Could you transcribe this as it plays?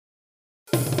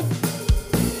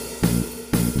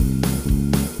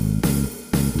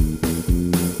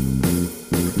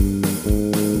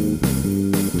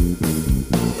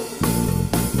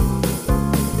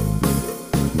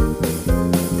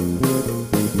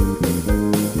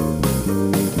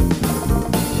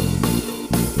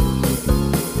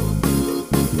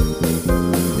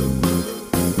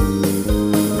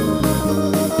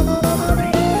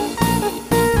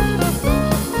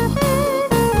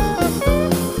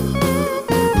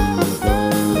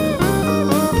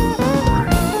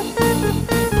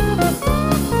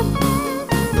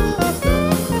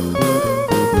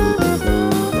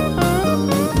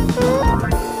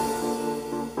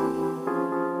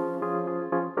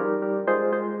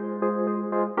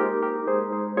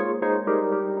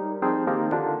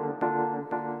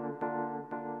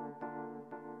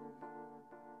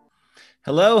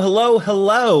Hello, hello,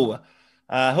 hello.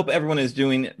 Hope everyone is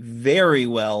doing very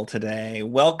well today.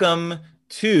 Welcome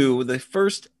to the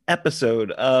first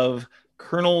episode of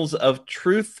Kernels of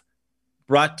Truth,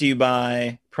 brought to you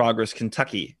by Progress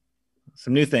Kentucky.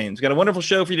 Some new things. We've got a wonderful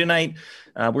show for you tonight.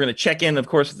 We're going to check in, of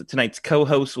course, with tonight's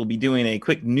co-host. We'll be doing a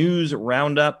quick news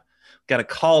roundup. Got a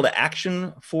call to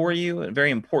action for you, a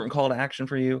very important call to action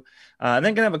for you. And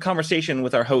then going to have a conversation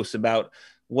with our hosts about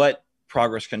what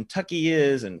Progress Kentucky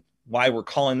is and why we're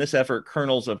calling this effort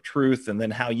Kernels of Truth, and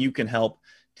then how you can help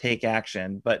take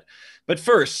action. But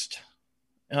first,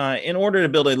 in order to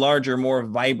build a larger, more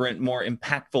vibrant, more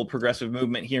impactful progressive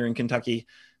movement here in Kentucky,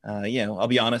 I'll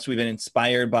be honest, we've been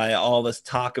inspired by all this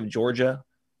talk of Georgia.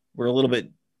 We're a little bit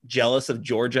jealous of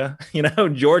Georgia.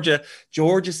 Georgia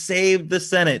saved the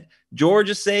Senate.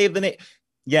 Georgia saved the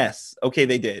Yes, okay,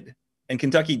 they did. And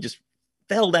Kentucky just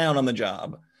fell down on the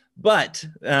job. But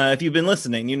if you've been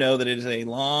listening, you know that it is a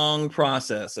long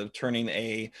process of turning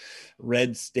a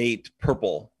red state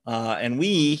purple. And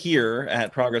we here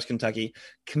at Progress Kentucky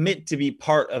commit to be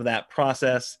part of that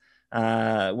process.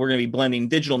 We're going to be blending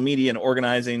digital media and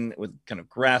organizing with kind of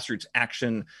grassroots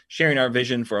action, sharing our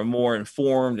vision for a more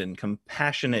informed and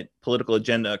compassionate political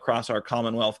agenda across our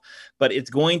Commonwealth. But it's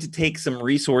going to take some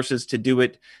resources to do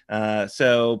it.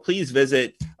 So please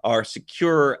visit our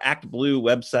secure Act Blue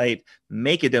website,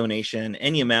 make a donation.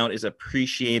 Any amount is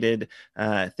appreciated.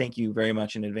 Thank you very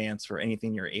much in advance for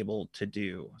anything you're able to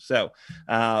do.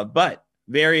 But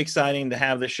very exciting to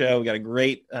have the show. We got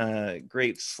a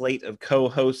great slate of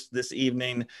co-hosts this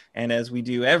evening, and as we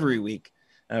do every week,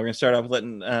 we're going to start off with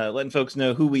letting folks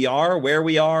know who we are, where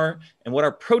we are, and what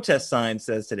our protest sign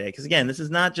says today. Because again, this is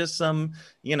not just some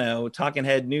talking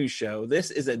head news show.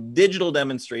 This is a digital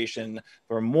demonstration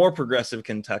for more progressive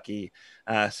Kentucky.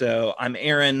 So I'm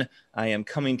Aaron. I am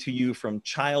coming to you from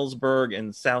Chilesburg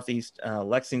in southeast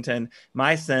Lexington.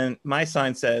 My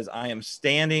sign says, "I am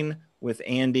standing with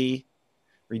Andy.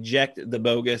 Reject the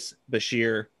bogus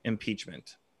Beshear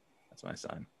impeachment." That's my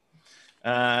sign.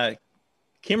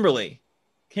 Kimberly,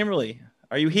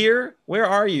 are you here? Where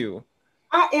are you?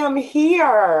 I am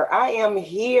here.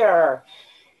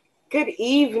 Good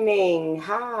evening.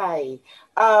 Hi.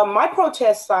 My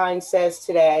protest sign says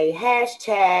today,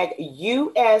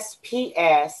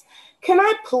 #USPS. Can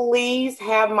I please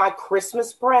have my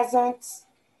Christmas presents?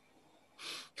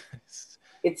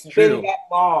 It's been that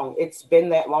long.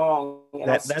 And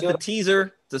that's the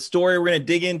teaser. It's a story we're going to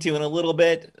dig into in a little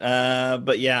bit.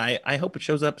 But yeah, I hope it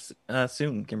shows up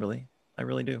soon, Kimberly. I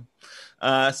really do.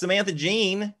 Samantha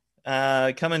Jean,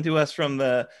 coming to us from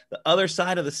the other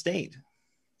side of the state.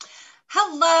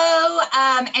 Hello.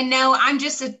 And no, I'm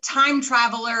just a time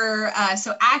traveler.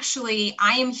 So actually,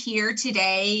 I am here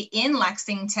today in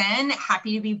Lexington.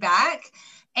 Happy to be back.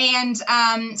 And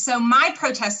so my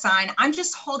protest sign, I'm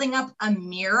just holding up a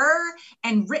mirror,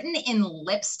 and written in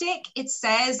lipstick, it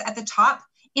says at the top,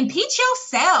 "Impeach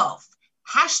yourself,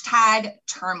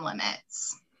 #term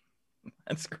limits."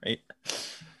 That's great.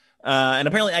 And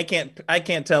apparently I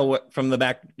can't tell what from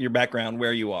your background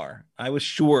where you are. I was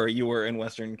sure you were in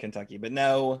Western Kentucky, but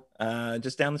no,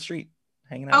 just down the street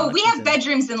hanging out. Oh, we have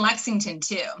bedrooms in Lexington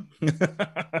too.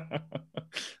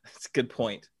 That's a good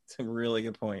point. It's a really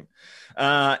good point.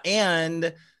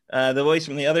 And the voice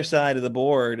from the other side of the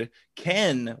board,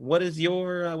 Ken, what's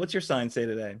your sign say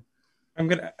today? I'm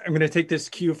gonna take this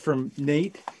cue from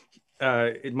Nate.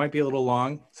 It might be a little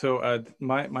long. So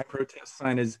my protest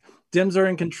sign is, "Dems are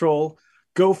in control.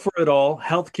 Go for it all.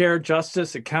 Healthcare,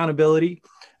 justice, accountability,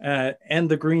 and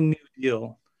the Green New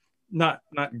Deal." Not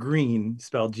green,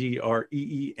 spelled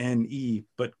GREENE,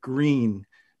 but Green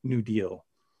New Deal.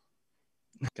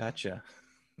 Gotcha.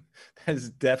 That's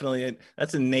definitely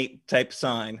that's a Nate type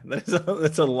sign.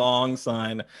 That's a long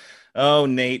sign. Oh,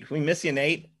 Nate, we miss you,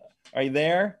 Nate. Are you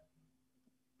there?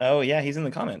 Oh yeah, he's in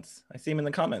the comments. I see him in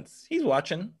the comments. He's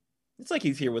watching. It's like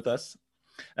he's here with us.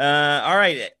 All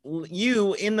right,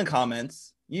 you in the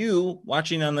comments, you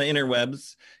watching on the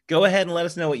interwebs, go ahead and let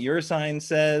us know what your sign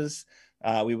says.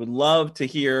 We would love to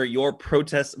hear your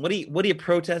protest. What are you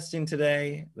protesting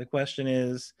today? The question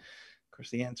is, of course,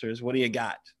 the answer is, what do you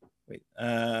got?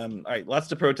 All right, lots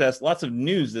to protest, lots of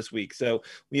news this week. So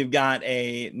we've got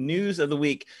a news of the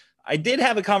week. I did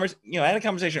have a I had a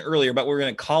conversation earlier about what we're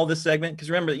going to call this segment, because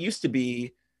remember, it used to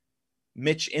be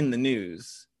Mitch in the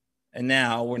news, and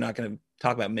now we're not going to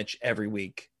talk about Mitch every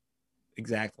week.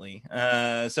 Exactly.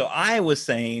 So I was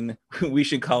saying we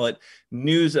should call it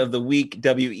News of the Week,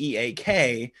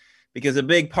 WEAK, because a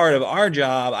big part of our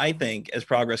job, I think, as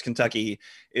Progress Kentucky,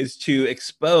 is to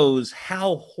expose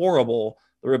how horrible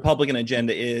the Republican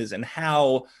agenda is and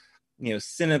how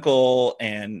cynical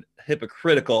and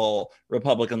hypocritical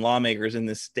Republican lawmakers in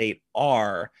this state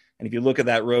are. And if you look at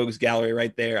that rogues gallery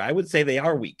right there, I would say they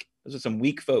are weak. Those are some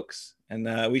weak folks,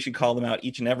 and we should call them out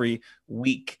each and every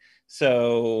week.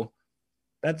 So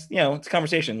that's, it's a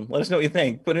conversation. Let us know what you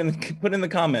think. Put in the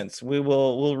comments.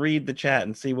 We'll read the chat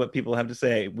and see what people have to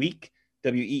say. Weak,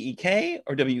 W-E-E-K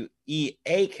or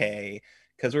W-E-A-K?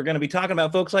 Because we're going to be talking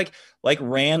about folks like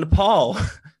Rand Paul.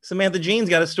 Samantha Jean's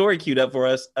got a story queued up for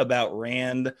us about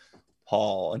Rand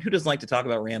Paul. And who doesn't like to talk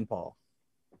about Rand Paul?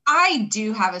 I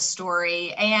do have a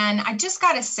story, and I just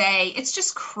got to say, it's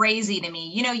just crazy to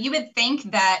me. You would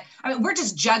think that, we're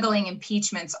just juggling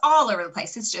impeachments all over the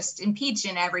place. It's just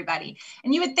impeaching everybody.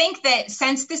 And you would think that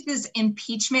since this is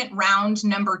impeachment round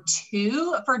number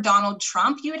 2 for Donald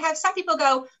Trump, you would have some people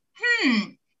go,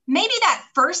 maybe that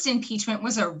first impeachment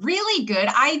was a really good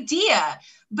idea,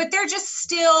 but they're just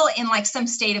still in some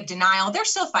state of denial. They're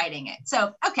still fighting it.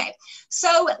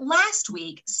 So last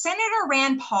week, Senator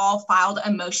Rand Paul filed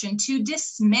a motion to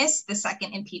dismiss the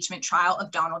second impeachment trial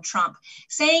of Donald Trump,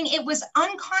 saying it was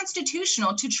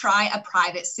unconstitutional to try a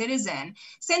private citizen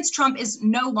since Trump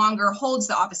no longer holds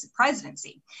the office of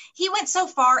presidency. He went so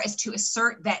far as to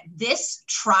assert that this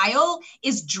trial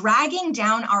is dragging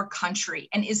down our country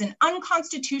and is an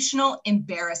unconstitutional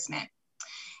embarrassment.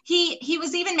 He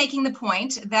was even making the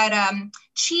point that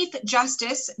Chief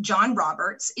Justice John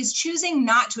Roberts is choosing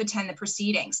not to attend the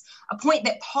proceedings, a point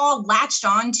that Paul latched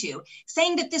onto,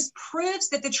 saying that this proves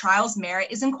that the trial's merit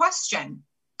is in question.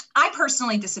 I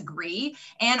personally disagree,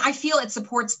 and I feel it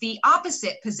supports the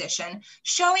opposite position,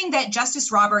 showing that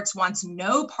Justice Roberts wants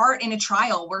no part in a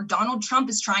trial where Donald Trump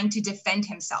is trying to defend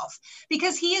himself,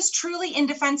 because he is truly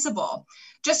indefensible.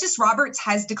 Justice Roberts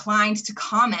has declined to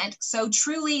comment, so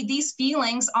truly these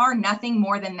feelings are nothing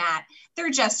more than that. They're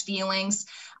just feelings.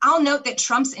 I'll note that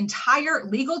Trump's entire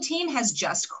legal team has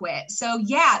just quit. So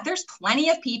yeah, there's plenty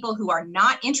of people who are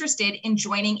not interested in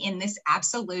joining in this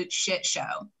absolute shit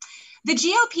show. The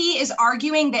GOP is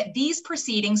arguing that these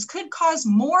proceedings could cause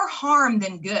more harm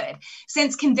than good,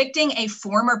 since convicting a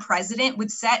former president would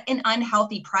set an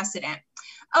unhealthy precedent.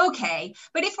 Okay,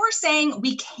 but if we're saying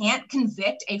we can't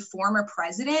convict a former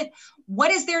president,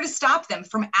 what is there to stop them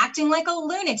from acting like a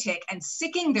lunatic and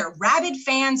sicking their rabid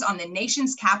fans on the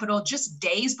nation's capital just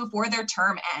days before their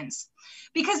term ends?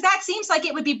 Because that seems like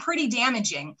it would be pretty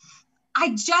damaging.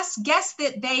 I just guess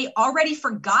that they already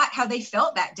forgot how they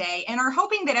felt that day and are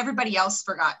hoping that everybody else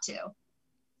forgot too.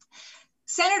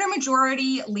 Senator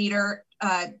Majority Leader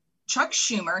Chuck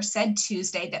Schumer said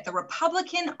Tuesday that the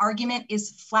Republican argument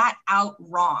is flat out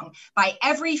wrong by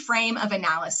every frame of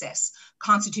analysis: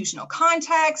 constitutional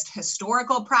context,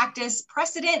 historical practice,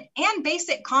 precedent, and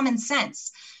basic common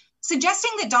sense. Suggesting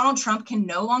that Donald Trump can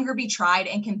no longer be tried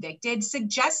and convicted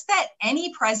suggests that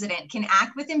any president can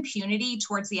act with impunity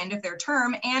towards the end of their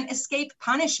term and escape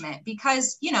punishment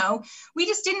because, we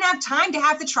just didn't have time to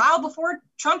have the trial before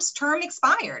Trump's term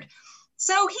expired.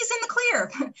 So he's in the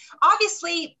clear.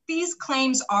 Obviously, these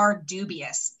claims are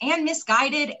dubious and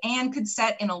misguided and could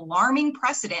set an alarming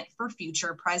precedent for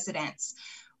future presidents.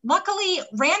 Luckily,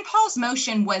 Rand Paul's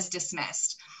motion was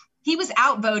dismissed. He was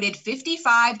outvoted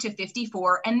 55 to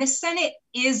 54, and the Senate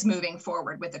is moving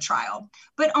forward with the trial.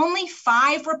 But only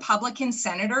 5 Republican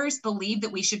senators believe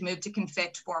that we should move to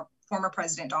convict former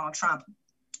President Donald Trump,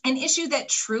 an issue that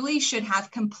truly should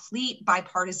have complete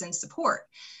bipartisan support.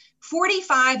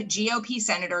 45 GOP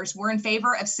senators were in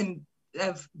favor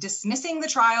of dismissing the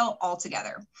trial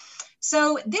altogether.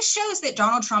 So this shows that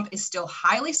Donald Trump is still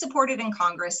highly supported in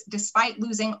Congress, despite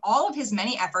losing all of his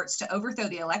many efforts to overthrow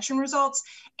the election results,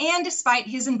 and despite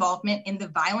his involvement in the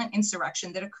violent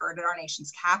insurrection that occurred at our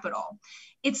nation's capital.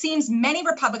 It seems many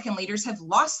Republican leaders have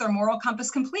lost their moral compass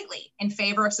completely in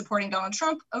favor of supporting Donald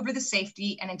Trump over the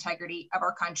safety and integrity of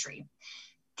our country.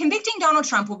 Convicting Donald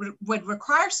Trump would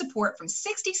require support from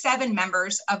 67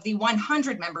 members of the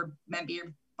 100-member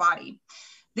body.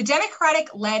 The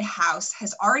Democratic-led House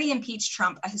has already impeached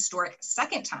Trump a historic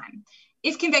second time.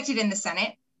 If convicted in the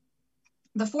Senate,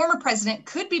 the former president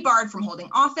could be barred from holding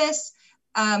office.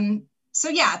 So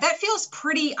yeah, that feels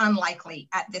pretty unlikely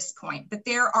at this point, but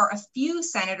there are a few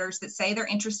senators that say they're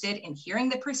interested in hearing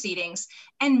the proceedings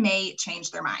and may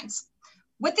change their minds.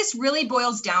 What this really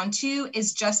boils down to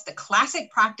is just the classic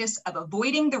practice of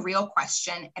avoiding the real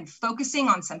question and focusing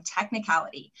on some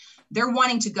technicality. They're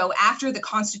wanting to go after the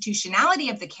constitutionality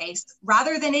of the case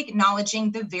rather than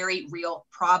acknowledging the very real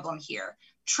problem here.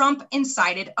 Trump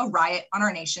incited a riot on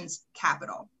our nation's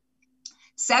capital.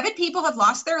 7 people have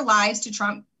lost their lives to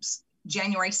Trump's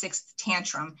January 6th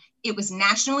tantrum. It was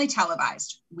nationally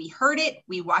televised. We heard it,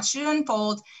 we watched it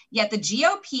unfold, yet the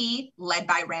GOP, led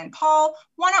by Rand Paul,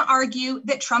 want to argue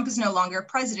that Trump is no longer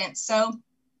president. So,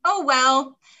 oh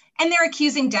well. And they're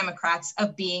accusing Democrats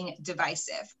of being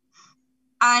divisive.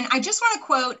 And I just want to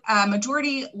quote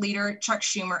Majority Leader Chuck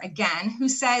Schumer again, who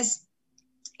says,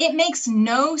 "It makes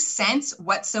no sense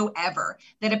whatsoever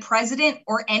that a president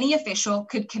or any official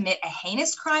could commit a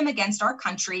heinous crime against our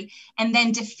country and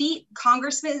then defeat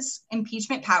Congress's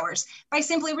impeachment powers by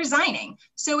simply resigning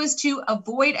so as to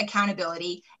avoid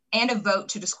accountability and a vote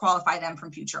to disqualify them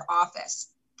from future office."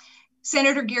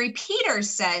 Senator Gary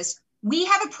Peters says, "We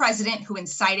have a president who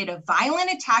incited a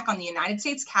violent attack on the United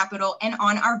States Capitol and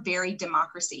on our very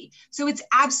democracy. So it's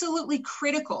absolutely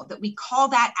critical that we call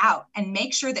that out and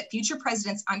make sure that future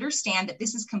presidents understand that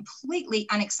this is completely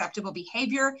unacceptable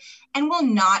behavior and will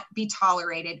not be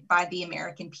tolerated by the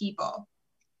American people."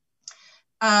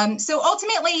 So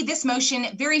ultimately, this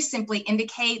motion very simply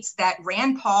indicates that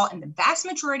Rand Paul and the vast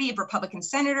majority of Republican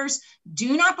senators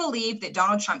do not believe that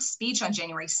Donald Trump's speech on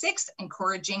January 6th,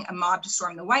 encouraging a mob to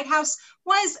storm the White House,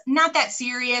 was not that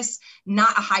serious,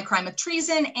 not a high crime of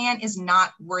treason, and is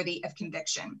not worthy of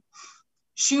conviction.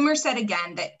 Schumer said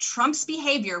again that Trump's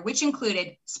behavior, which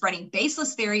included spreading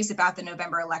baseless theories about the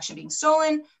November election being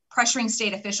stolen, pressuring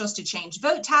state officials to change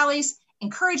vote tallies,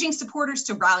 encouraging supporters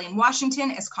to rally in Washington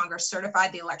as Congress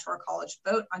certified the Electoral College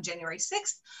vote on January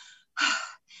 6th,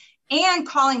 and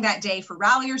calling that day for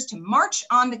ralliers to march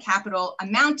on the Capitol,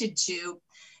 amounted to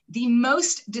the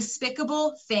most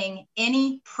despicable thing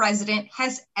any president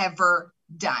has ever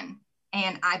done.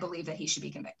 And I believe that he should be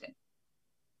convicted.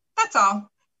 That's all.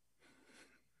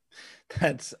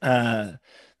 That's a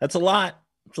lot.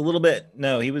 It's a little bit.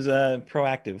 No, he was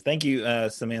proactive. Thank you,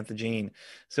 Samantha Jean.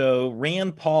 So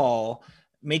Rand Paul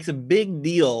makes a big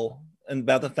deal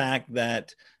about the fact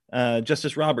that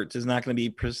Justice Roberts is not going to be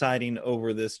presiding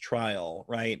over this trial,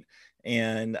 right?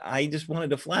 And I just wanted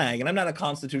to flag, and I'm not a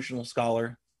constitutional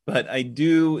scholar, but I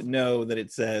do know that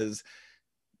it says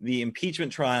the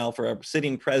impeachment trial for a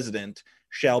sitting president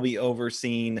shall be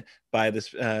overseen by this,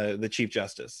 the Chief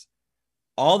Justice.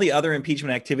 All the other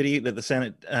impeachment activity that the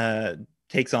Senate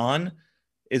takes on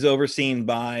is overseen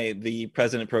by the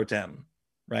president pro tem,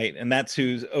 right? And that's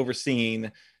who's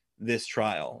overseeing this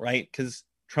trial, right? Because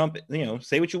Trump,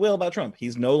 say what you will about Trump,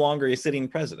 he's no longer a sitting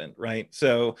president, right?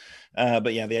 So,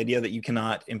 but yeah, the idea that you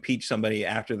cannot impeach somebody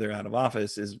after they're out of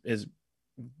office is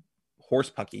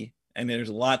horsepucky. And there's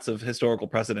lots of historical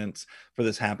precedents for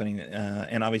this happening.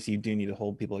 And obviously you do need to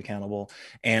hold people accountable.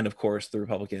 And of course, the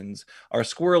Republicans are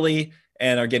squirrely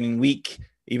and are getting weak,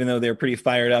 even though they're pretty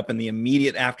fired up in the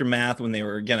immediate aftermath when they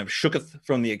were again shooketh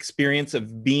from the experience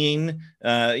of being,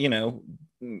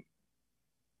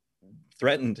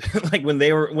 threatened, like when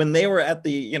they were at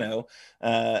the,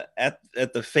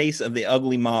 at the face of the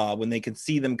ugly mob, when they could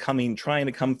see them coming, trying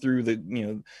to come through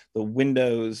the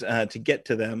windows to get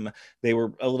to them, they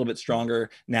were a little bit stronger.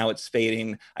 Now it's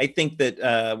fading. I think that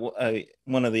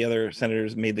one of the other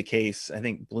senators made the case, I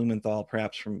think Blumenthal,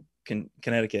 perhaps from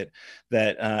Connecticut,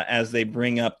 that as they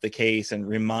bring up the case and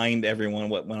remind everyone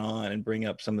what went on and bring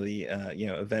up some of the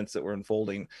events that were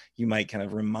unfolding, you might kind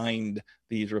of remind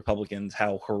these Republicans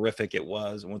how horrific it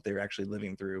was and what they were actually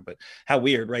living through. But how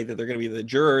weird, right, that they're going to be the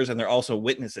jurors and they're also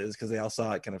witnesses because they all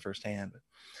saw it kind of firsthand. But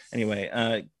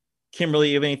anyway, Kimberly,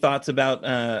 you have any thoughts about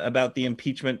the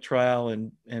impeachment trial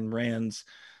and Rand's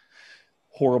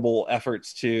horrible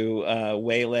efforts to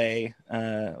waylay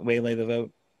the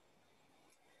vote?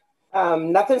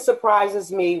 Nothing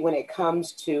surprises me when it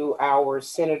comes to our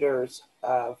senators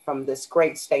from this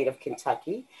great state of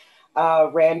Kentucky.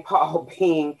 Rand Paul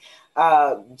being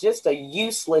just a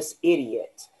useless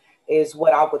idiot is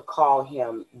what I would call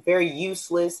him. Very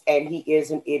useless, and he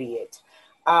is an idiot.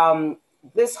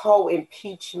 This whole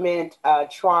impeachment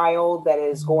trial that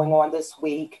is going on this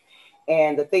week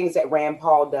and the things that Rand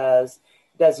Paul does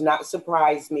not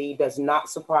surprise me, does not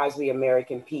surprise the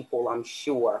American people, I'm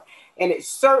sure. And it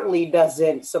certainly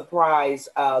doesn't surprise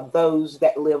those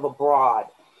that live abroad.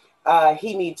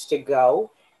 He needs to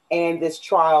go, and this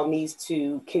trial needs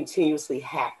to continuously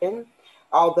happen,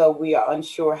 although we are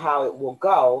unsure how it will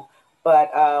go.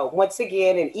 But once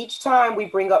again, and each time we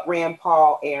bring up Rand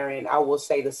Paul, Aaron, I will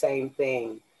say the same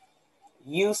thing.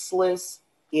 Useless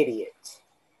idiot.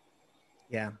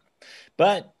 Yeah,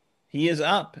 but he is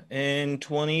up in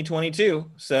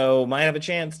 2022, so might have a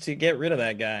chance to get rid of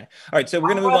that guy. All right, so we're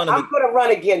going to move on. I'm going to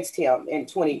run against him in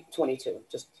 2022.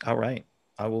 All right,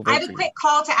 I will. I have a quick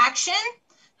call to action.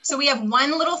 So we have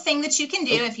one little thing that you can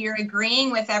do if you're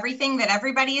agreeing with everything that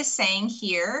everybody is saying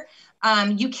here.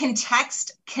 You can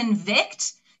text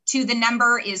CONVICT to the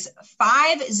number is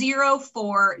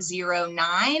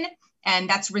 50409. And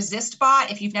that's ResistBot.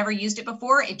 If you've never used it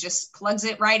before, it just plugs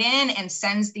it right in and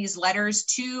sends these letters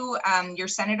to your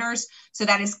senators. So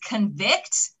that is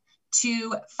convict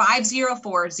to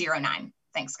 50409.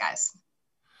 Thanks, guys.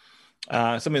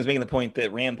 Somebody was making the point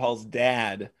that Rand Paul's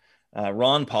dad,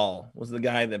 Ron Paul, was the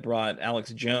guy that brought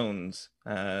Alex Jones,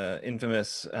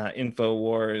 infamous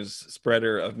InfoWars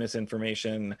spreader of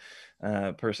misinformation,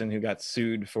 person who got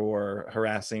sued for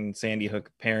harassing Sandy Hook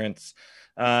parents.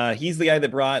 He's the guy that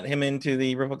brought him into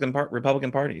the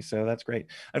Republican Party. So that's great.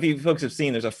 If you folks have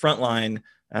seen, there's a Frontline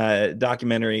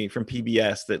documentary from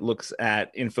PBS that looks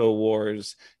at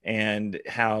InfoWars and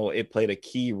how it played a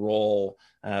key role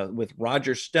with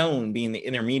Roger Stone being the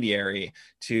intermediary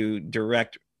to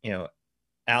direct,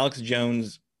 Alex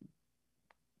Jones,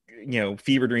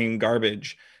 fever dream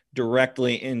garbage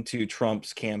directly into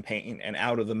Trump's campaign and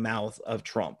out of the mouth of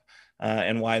Trump.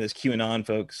 And why this QAnon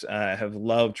folks have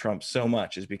loved Trump so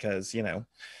much is because,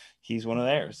 he's one of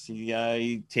theirs.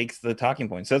 He takes the talking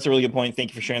points. So that's a really good point.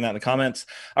 Thank you for sharing that in the comments.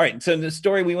 All right. So the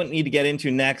story we need to get into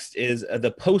next is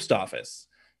the post office.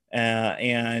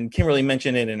 And Kimberly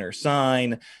mentioned it in her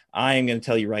sign. I am going to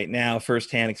tell you right now,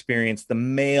 firsthand experience, the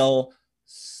mail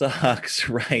sucks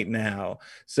right now.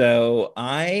 So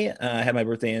I had my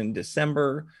birthday in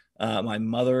December. My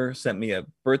mother sent me a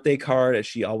birthday card, as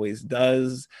she always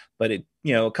does, but it,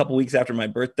 a couple weeks after my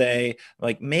birthday, I'm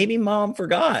like, maybe mom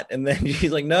forgot. And then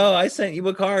she's like, no, I sent you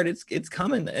a card. It's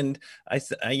coming. And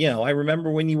I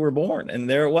remember when you were born, and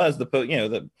there it was,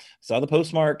 saw the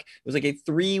postmark. It was like a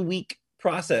 3-week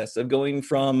process of going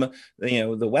from,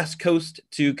 the West Coast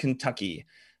to Kentucky.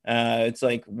 It's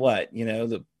like, what,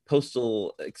 the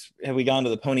postal, have we gone to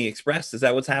the Pony Express? Is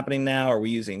that what's happening now? Are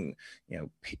we using,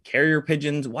 carrier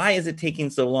pigeons? Why is it taking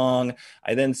so long?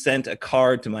 I then sent a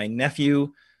card to my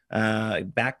nephew,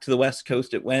 back to the West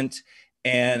Coast it went.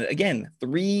 And again,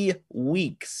 3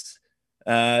 weeks.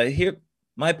 Here,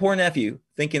 my poor nephew,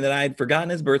 thinking that I'd forgotten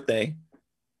his birthday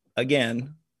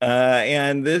again.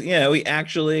 And this, we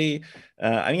actually,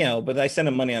 but I sent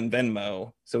him money on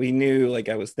Venmo, so he knew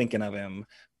I was thinking of him.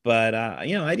 But,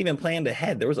 I'd even planned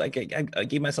ahead. There was I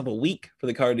gave myself a week for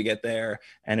the card to get there,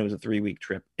 and it was a 3-week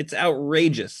trip. It's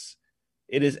outrageous.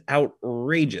 It is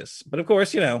outrageous. But of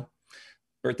course,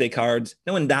 birthday cards,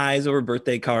 no one dies over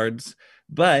birthday cards,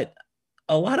 but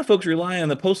a lot of folks rely on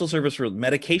the Postal Service for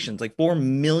medications. Like 4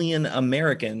 million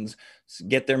Americans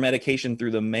get their medication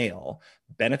through the mail.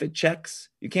 Benefit checks,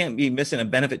 you can't be missing a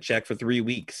benefit check for 3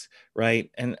 weeks, right?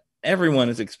 And everyone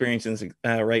is experiencing this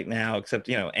right now, except,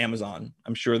 Amazon.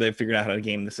 I'm sure they've figured out how to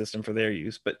game the system for their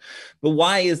use. But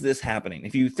why is this happening?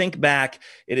 If you think back,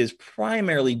 it is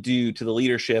primarily due to the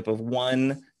leadership of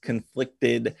one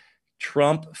conflicted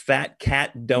Trump fat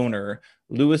cat donor,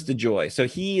 Louis DeJoy. So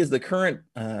he is the current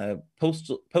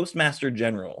postmaster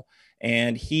general,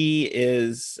 and he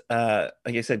is, like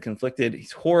I said, conflicted.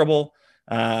 He's horrible.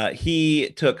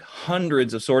 He took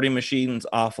hundreds of sorting machines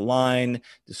offline,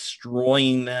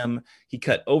 destroying them. He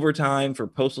cut overtime for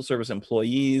Postal Service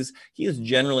employees. He has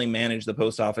generally managed the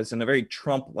post office in a very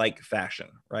Trump-like fashion,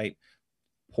 right?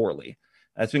 Poorly.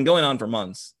 It's been going on for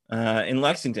months. In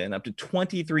Lexington, up to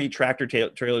 23 tractor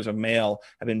trailers of mail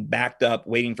have been backed up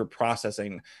waiting for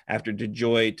processing after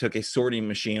DeJoy took a sorting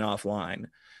machine offline.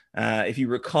 If you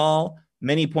recall,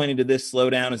 many pointed to this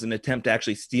slowdown as an attempt to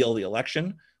actually steal the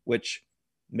election, which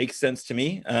makes sense to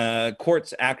me.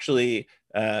 Courts actually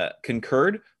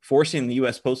concurred, forcing the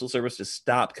U.S. Postal Service to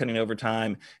stop cutting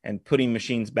overtime and putting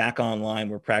machines back online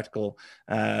where practical,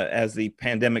 as the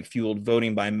pandemic-fueled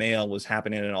voting by mail was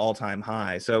happening at an all-time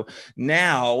high. So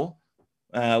now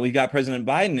we've got President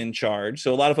Biden in charge.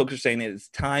 So a lot of folks are saying it's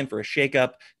time for a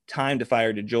shakeup, time to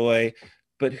fire DeJoy.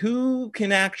 But who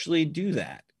can actually do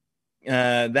that?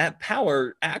 That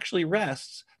power actually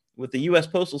rests with the U.S.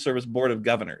 Postal Service Board of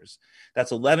Governors.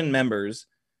 That's 11 members,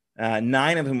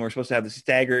 9 of whom were supposed to have the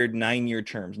staggered 9-year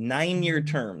terms. 9-year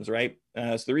terms, right?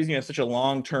 So the reason you have such a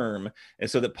long term is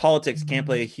so that politics can't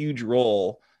play a huge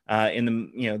role in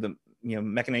the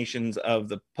machinations of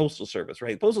the Postal Service,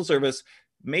 right? The Postal Service,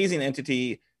 amazing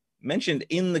entity mentioned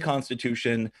in the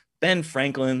Constitution. Ben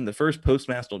Franklin, the first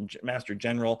postmaster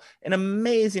general, an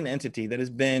amazing entity that has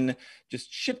been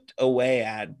just chipped away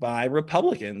at by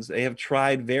Republicans. They have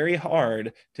tried very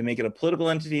hard to make it a political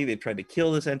entity. They've tried to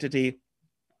kill this entity.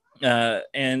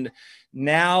 And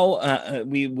now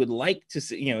we would like to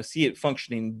see it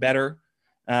functioning better.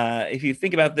 If you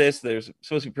think about this, there's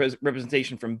supposed to be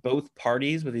representation from both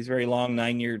parties with these very long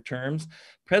 9-year terms.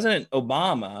 President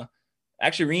Obama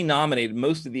actually renominated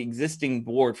most of the existing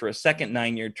board for a second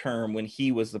 9-year term when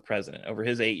he was the president over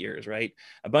his 8 years, right?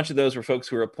 A bunch of those were folks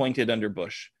who were appointed under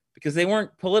Bush because they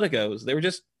weren't politicos. They were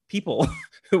just people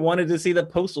who wanted to see the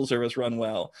Postal Service run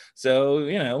well. So,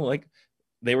 like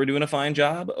they were doing a fine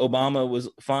job. Obama was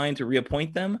fine to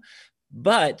reappoint them,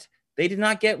 but they did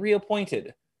not get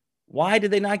reappointed. Why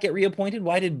did they not get reappointed?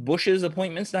 Why did Bush's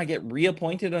appointments not get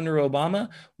reappointed under Obama?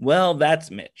 Well, that's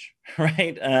Mitch,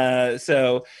 right?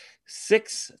 So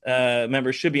 6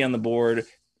 members should be on the board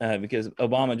because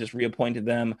Obama just reappointed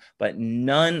them, but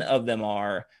none of them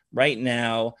are. Right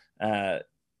now,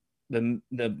 the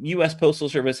U.S. Postal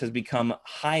Service has become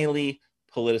highly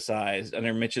politicized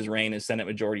under Mitch's reign as Senate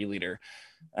Majority Leader.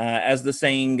 As the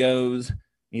saying goes,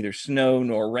 neither snow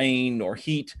nor rain nor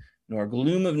heat nor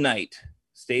gloom of night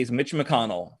stays Mitch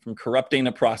McConnell from corrupting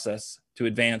a process to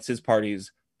advance his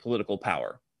party's political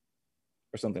power,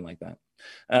 or something like that.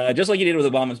 Just like he did with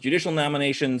Obama's judicial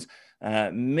nominations,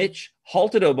 Mitch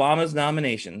halted Obama's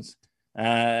nominations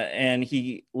and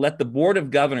he let the Board of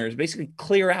Governors basically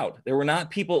clear out. There were not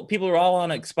people were all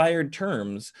on expired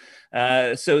terms.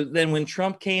 So then when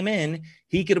Trump came in,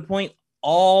 he could appoint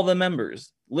all the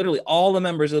members. Literally all the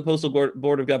members of the Postal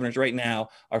Board of Governors right now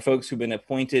are folks who've been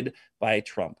appointed by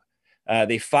Trump.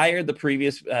 They fired the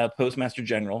previous Postmaster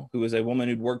General, who was a woman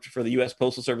who'd worked for the U.S.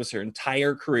 Postal Service her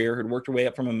entire career, who'd worked her way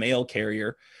up from a mail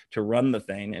carrier to run the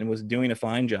thing and was doing a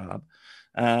fine job.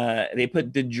 They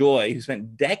put DeJoy, who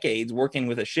spent decades working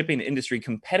with a shipping industry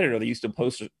competitor that used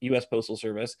to U.S. Postal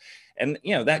Service. And,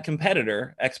 that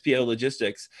competitor, XPO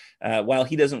Logistics, while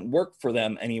he doesn't work for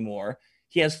them anymore,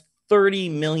 he has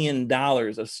 $30 million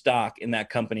of stock in that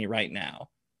company right now.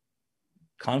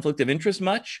 Conflict of interest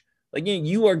much? Like,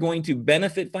 you are going to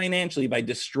benefit financially by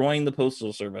destroying the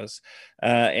Postal Service.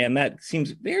 And that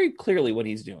seems very clearly what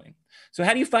he's doing. So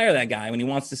how do you fire that guy when he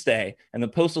wants to stay? And the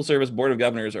Postal Service Board of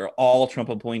Governors are all Trump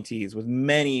appointees with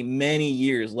many, many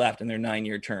years left in their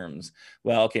 9-year terms.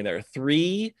 Well, okay, there are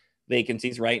 3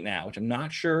 vacancies right now, which I'm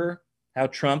not sure how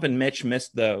Trump and Mitch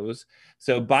missed those.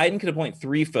 So Biden could appoint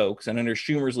 3 folks, and under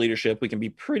Schumer's leadership, we can be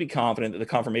pretty confident that the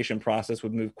confirmation process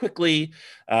would move quickly.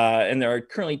 And there are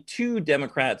currently 2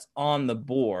 Democrats on the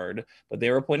board, but they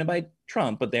were appointed by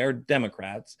Trump, but they are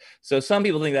Democrats. So some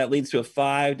people think that leads to a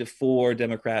 5-4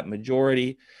 Democrat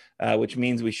majority, which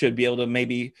means we should be able to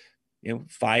maybe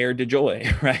fire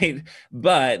DeJoy, right?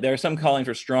 But there are some calling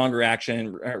for stronger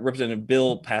action. Representative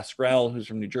Bill Pascrell, who's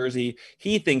from New Jersey,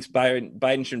 he thinks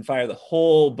Biden should fire the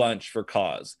whole bunch for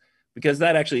cause, because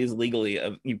that actually is legally,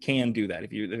 you can do that.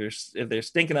 If they're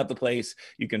stinking up the place,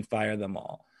 you can fire them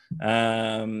all.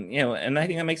 And I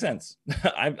think that makes sense.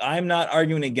 I'm not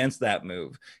arguing against that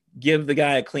move. Give the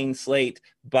guy a clean slate.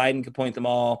 Biden can appoint them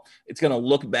all. It's going to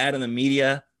look bad in the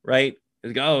media, right?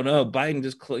 It's like, oh no, Biden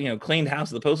just cleaned house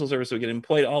of the Postal Service so he could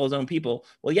employ all his own people.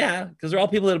 Well, yeah, because they're all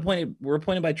people that were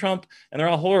appointed by Trump, and they're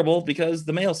all horrible because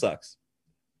the mail sucks.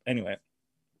 Anyway,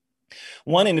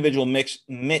 one individual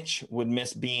Mitch would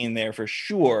miss being there for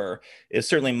sure is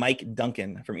certainly Mike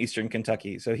Duncan from Eastern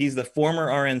Kentucky. So he's the former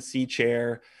RNC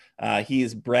chair. He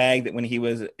has bragged that when he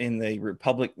was in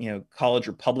the college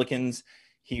Republicans,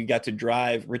 he got to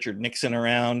drive Richard Nixon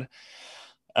around.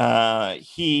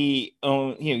 He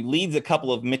leads a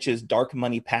couple of Mitch's dark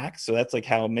money PACs. So that's like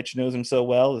how Mitch knows him so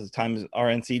well, his time as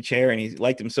RNC chair. And he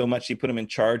liked him so much, he put him in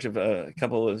charge of a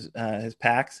couple of his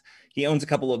PACs. He owns a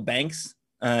couple of banks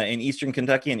in Eastern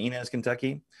Kentucky and Inez,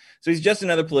 Kentucky. So he's just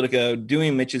another Politico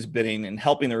doing Mitch's bidding and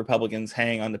helping the Republicans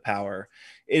hang on to power.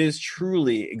 It is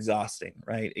truly exhausting,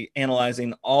 right?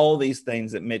 Analyzing all these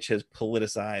things that Mitch has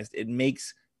politicized. It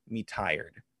makes me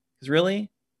tired. Because really,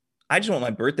 I just want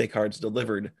my birthday cards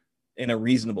delivered in a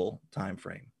reasonable time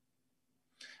frame.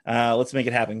 Let's make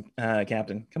it happen,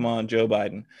 Captain. Come on, Joe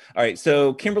Biden. All right.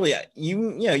 So, Kimberly,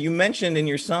 you mentioned in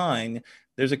your sign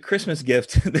there's a Christmas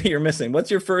gift that you're missing.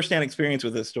 What's your firsthand experience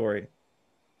with this story?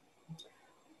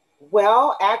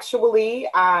 Well, actually,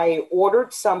 I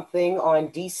ordered something on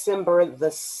December the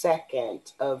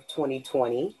 2nd of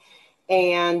 2020.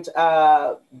 And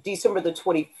December the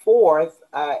 24th,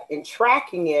 in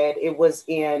tracking it, it was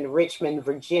in Richmond,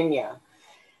 Virginia.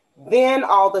 Then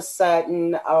all of a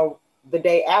sudden, the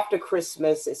day after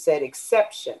Christmas, it said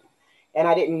exception. And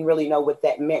I didn't really know what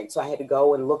that meant. So I had to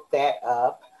go and look that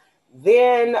up.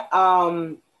 Then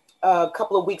a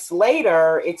couple of weeks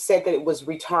later, it said that it was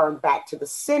returned back to the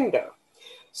sender.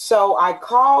 So I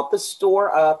called the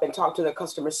store up and talked to their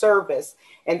customer service,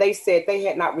 and they said they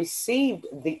had not received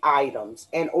the items.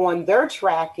 And on their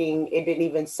tracking, it didn't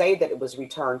even say that it was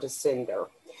returned to sender.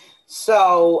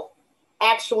 So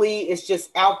actually, it's just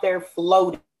out there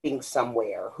floating.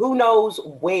 somewhere, who knows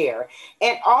where.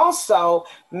 And also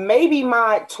maybe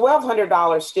my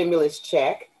 $1,200 stimulus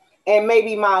check and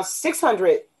maybe my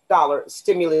 $600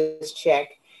 stimulus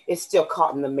check is still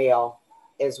caught in the mail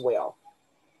as well.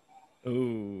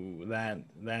 Ooh, that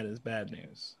is bad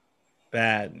news.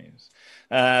 Bad news.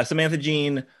 Samantha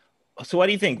Jean, so what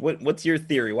do you think? What's your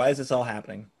theory? Why is this all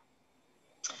happening?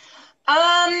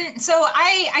 So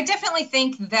I definitely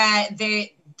think that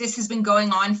this has been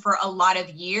going on for a lot of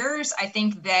years. I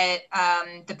think that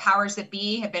the powers that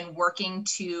be have been working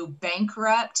to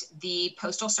bankrupt the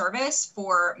Postal Service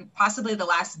for possibly the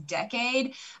last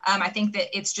decade. I think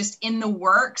that it's just in the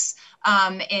works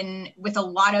with a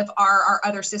lot of our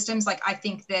other systems. Like, I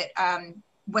think that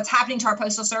what's happening to our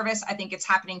Postal Service, I think it's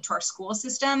happening to our school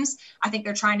systems. I think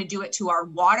they're trying to do it to our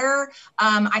water.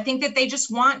 I think that they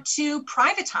just want to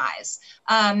privatize.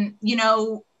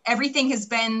 Everything has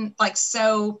been like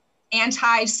so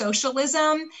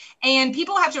anti-socialism, and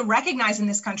people have to recognize in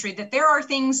this country that there are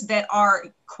things that are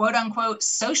quote unquote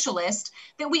socialist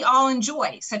that we all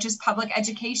enjoy, such as public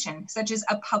education, such as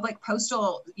a public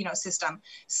postal system.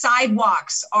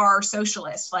 Sidewalks are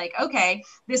socialist. Like, okay,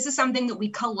 this is something that we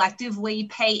collectively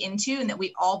pay into and that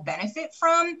we all benefit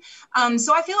from.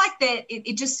 So I feel like that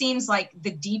it just seems like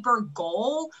the deeper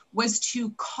goal was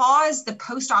to cause the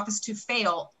post office to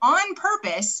fail on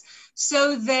purpose,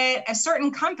 so that a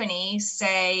certain company,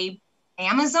 say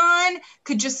Amazon,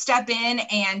 could just step in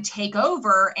and take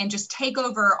over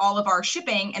all of our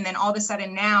shipping. And then all of a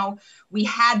sudden now we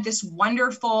had this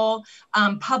wonderful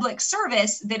public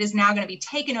service that is now going to be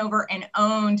taken over and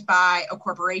owned by a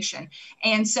corporation.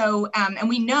 And so, and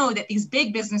we know that these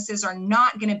big businesses are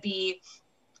not going to be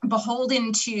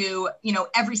beholden to,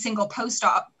 every single post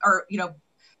op or,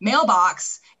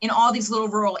 mailbox in all these little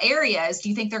rural areas. Do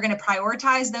you think they're going to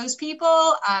prioritize those people?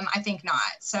 I think not.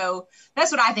 So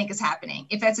that's what I think is happening,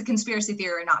 if that's a conspiracy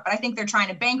theory or not. But I think they're trying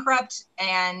to bankrupt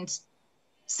and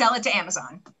sell it to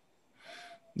Amazon.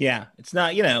 Yeah, it's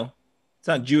not, it's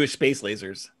not Jewish space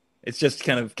lasers. It's just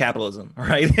kind of capitalism,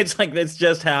 right? It's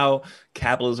just how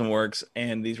capitalism works.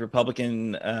 And these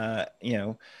Republican,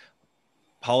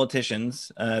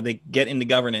 politicians, they get into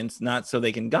governance not so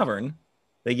they can govern.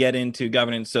 They get into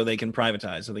governance so they can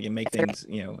privatize, so they can make things,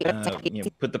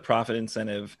 put the profit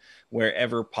incentive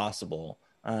wherever possible.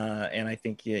 And I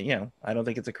think, I don't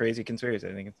think it's a crazy conspiracy.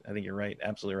 I think you're right.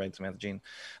 Absolutely right, Samantha Jean.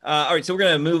 All right, so we're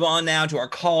going to move on now to our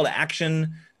call to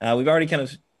action. We've already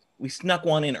we snuck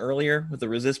one in earlier with the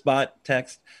resist bot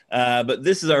text, but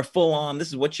this is our full on. This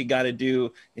is what you got to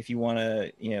do if you want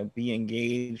to, be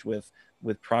engaged with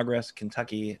Progress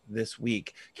Kentucky this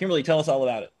week. Kimberly, tell us all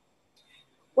about it.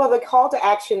 Well, the call to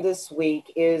action this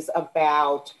week is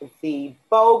about the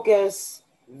bogus,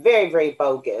 very, very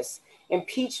bogus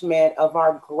impeachment of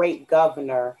our great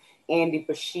governor, Andy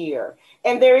Beshear.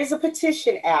 And there is a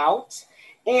petition out.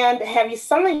 And have you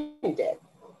signed it?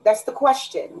 That's the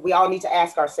question we all need to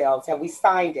ask ourselves. Have we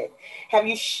signed it? Have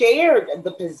you shared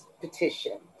the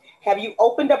petition? Have you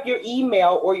opened up your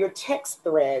email or your text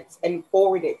threads and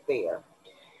forwarded there?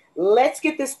 Let's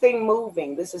get this thing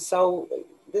moving. This is so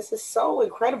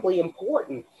incredibly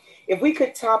important. If we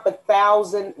could top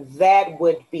 1,000, that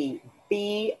would be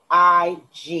big,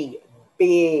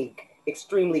 big,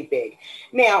 extremely big.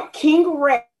 Now, King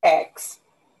Rex,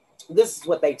 this is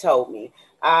what they told me.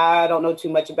 I don't know too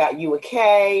much about U of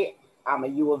K. I'm a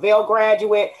U of L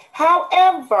graduate.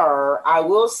 However, I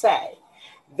will say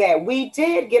that we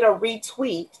did get a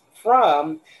retweet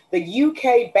from the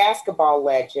UK basketball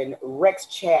legend, Rex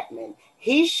Chapman.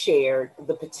 He shared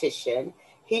the petition.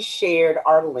 He shared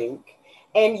our link,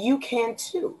 and you can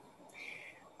too.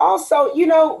 Also,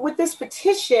 with this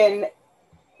petition,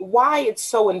 why it's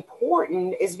so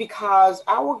important is because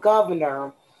our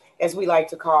governor, as we like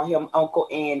to call him, Uncle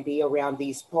Andy around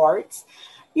these parts,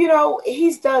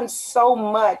 he's done so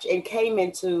much and came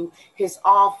into his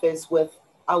office with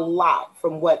a lot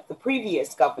from what the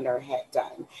previous governor had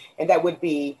done. And that would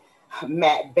be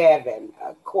Matt Bevin.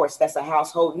 Of course, that's a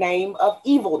household name of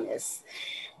evilness.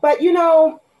 But,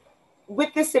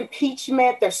 with this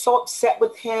impeachment, they're so upset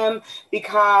with him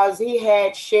because he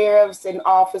had sheriffs and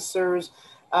officers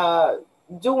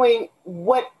doing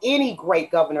what any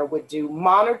great governor would do: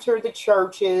 monitor the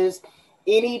churches,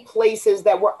 any places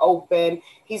that were open.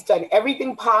 He's done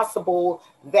everything possible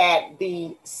that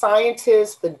the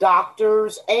scientists, the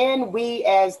doctors, and we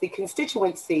as the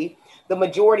constituency, the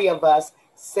majority of us,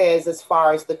 says as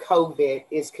far as the COVID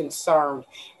is concerned.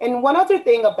 And one other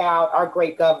thing about our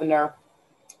great governor,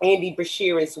 Andy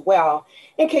Beshear, as well,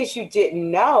 in case you didn't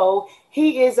know,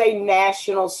 he is a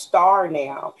national star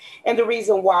now. And the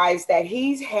reason why is that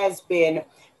he has been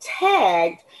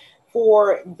tagged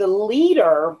for the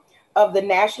leader of the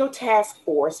National Task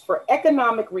Force for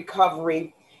Economic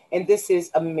Recovery, and this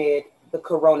is amid the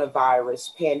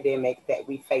coronavirus pandemic that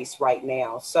we face right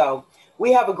now. So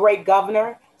we have a great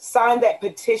governor. Sign that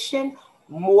petition.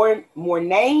 More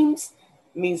names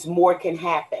means more can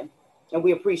happen, and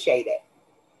we appreciate it.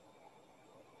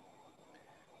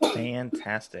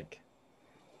 Fantastic.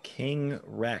 King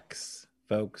Rex,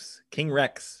 folks. King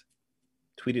Rex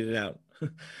tweeted it out.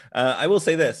 I will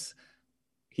say this.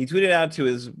 He tweeted out to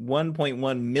his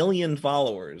 1.1 million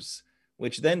followers,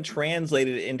 which then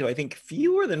translated into, I think,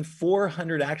 fewer than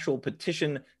 400 actual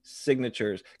petition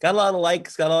signatures. Got a lot of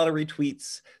likes, got a lot of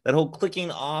retweets. That whole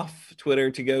clicking off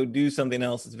Twitter to go do something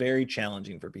else is very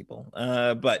challenging for people.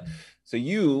 But so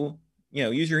you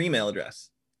use your email address.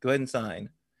 Go ahead and sign.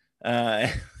 All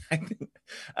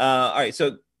right.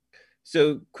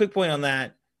 So quick point on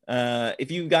that. If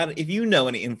you know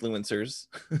any influencers,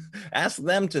 ask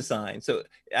them to sign. So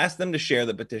ask them to share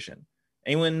the petition.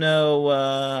 Anyone know,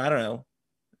 I don't know,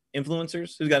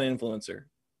 influencers? Who's got an influencer?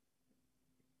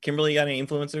 Kimberly, got any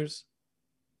influencers?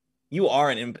 You are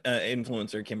an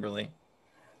influencer, Kimberly.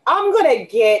 I'm going to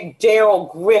get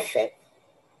Daryl Griffith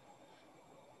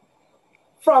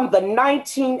from the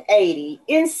 1980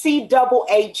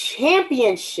 NCAA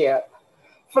championship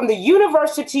from the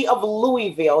University of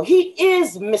Louisville. He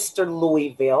is Mr.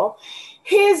 Louisville.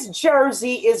 His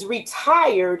jersey is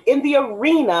retired in the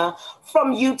arena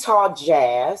from Utah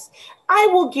Jazz. I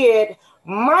will get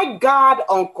my god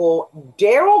uncle,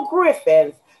 Daryl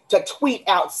Griffith, to tweet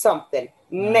out something.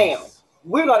 Nice. Now,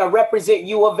 we're going to represent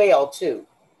U of L too.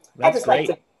 That's I just great.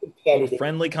 Like to be competitive.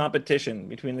 Friendly competition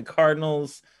between the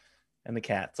Cardinals and the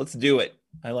Cats. Let's do it.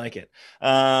 I like it.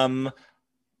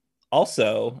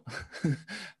 Also,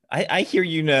 I hear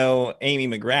Amy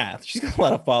McGrath. She's got a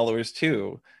lot of followers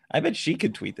too. I bet she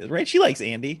could tweet this, right? She likes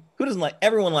Andy. Who doesn't like?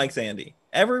 Everyone likes Andy.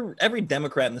 Every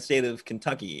Democrat in the state of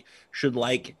Kentucky should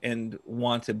like and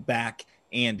want to back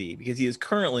Andy because he is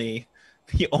currently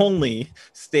the only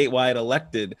statewide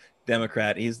elected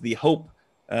Democrat. He's the hope,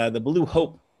 the blue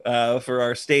hope for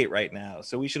our state right now.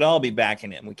 So we should all be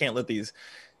backing him. We can't let these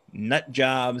nut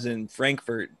jobs in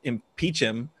Frankfurt impeach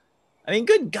him. I mean,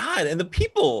 good God. And the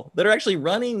people that are actually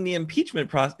running the impeachment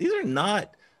process, these are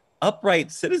not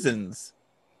upright citizens.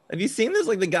 Have you seen this?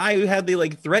 Like the guy who had the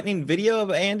threatening video of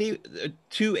Andy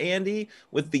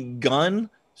with the gun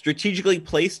strategically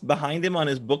placed behind him on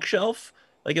his bookshelf,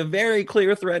 like a very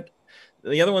clear threat.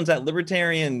 The other one's that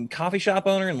libertarian coffee shop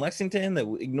owner in Lexington that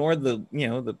ignored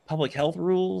the public health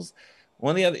rules.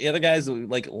 One of the other guys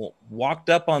walked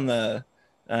up on the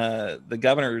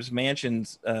governor's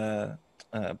mansion's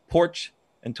porch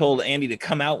and told Andy to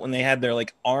come out when they had their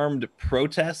armed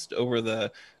protest over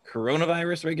the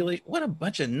coronavirus regulation. What a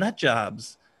bunch of nut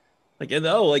jobs.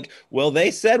 Well,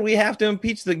 they said we have to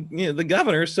impeach the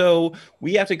governor, so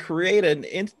we have to create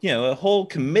a whole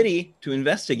committee to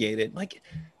investigate it.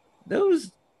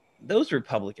 Those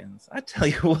Republicans, I tell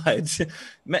you what,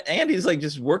 Andy's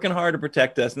just working hard to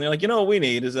protect us, and they're like, what we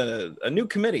need is a new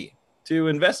committee to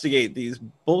investigate these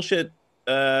bullshit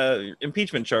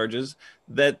impeachment charges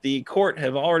that the court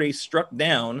have already struck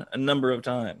down a number of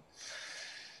times.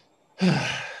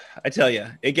 I tell you,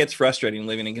 it gets frustrating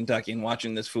living in Kentucky and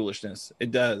watching this foolishness.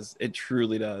 It does. It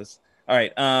truly does. All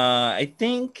right. I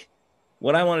think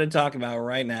what I wanted to talk about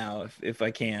right now, if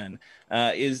I can,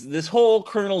 is this whole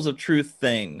kernels of truth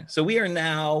thing. So we're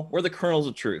the kernels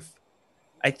of truth.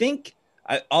 I think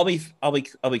I'll be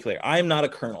clear. I'm not a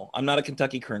colonel. I'm not a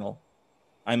Kentucky colonel.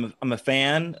 I'm a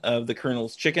fan of the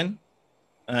Colonel's chicken.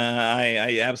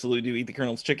 I absolutely do eat the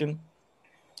Colonel's chicken.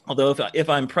 Although if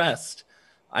I'm pressed,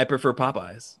 I prefer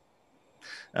Popeyes.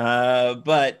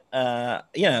 But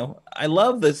I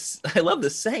love this. I love the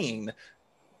saying,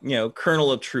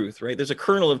 kernel of truth, right? There's a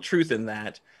kernel of truth in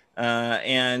that.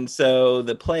 And so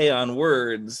the play on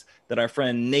words that our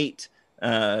friend Nate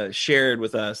shared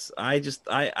with us,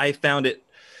 I found it.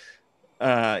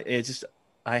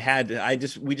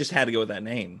 We just had to go with that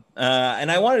name.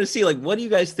 And I wanted to see, what do you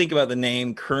guys think about the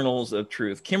name Kernels of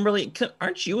Truth? Kimberly,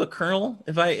 aren't you a colonel?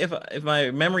 If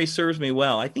my memory serves me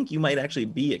well, I think you might actually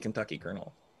be a Kentucky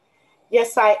colonel.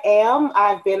 Yes, I am.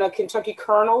 I've been a Kentucky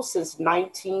colonel since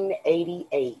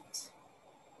 1988.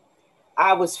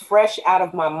 I was fresh out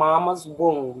of my mama's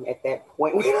womb at that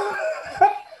point.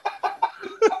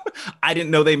 I didn't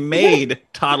know they made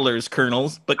toddlers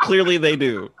colonels, but clearly they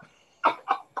do.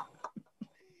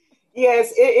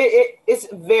 Yes, it's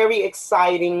very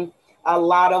exciting, a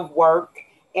lot of work,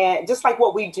 and just like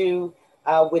what we do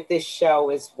with this show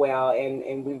as well,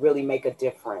 and we really make a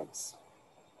difference.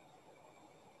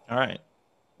 All right.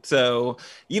 So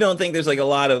you don't think there's like a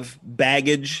lot of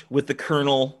baggage with the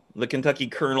Colonel, the Kentucky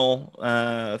Colonel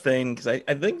thing? Because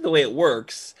I think the way it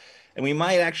works, and we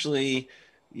might actually,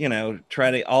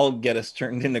 try to all get us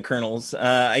turned into colonels.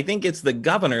 I think it's the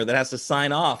governor that has to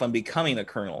sign off on becoming a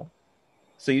colonel.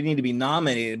 So you need to be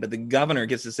nominated, but the governor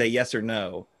gets to say yes or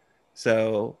no.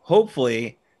 So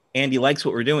hopefully Andy likes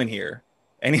what we're doing here.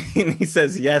 And he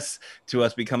says yes to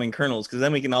us becoming colonels, because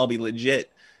then we can all be legit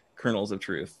colonels of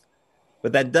truth.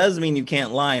 But that does mean you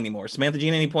can't lie anymore. Samantha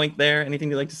Jean, any point there? Anything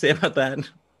you'd like to say about that?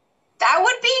 That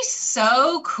would be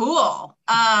so cool.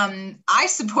 I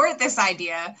support this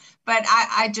idea, but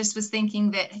I just was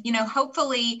thinking that,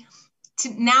 hopefully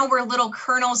now we're little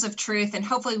kernels of truth, and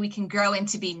hopefully we can grow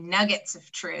into be nuggets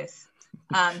of truth.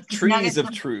 Trees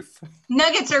of truth.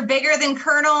 Nuggets are bigger than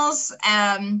kernels.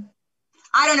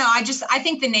 I don't know. I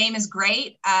think the name is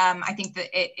great. I think that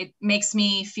it makes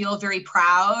me feel very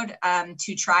proud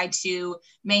to try to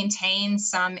maintain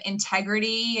some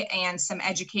integrity and some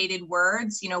educated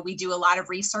words. We do a lot of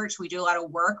research. We do a lot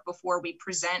of work before we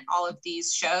present all of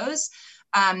these shows.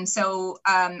 So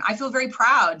I feel very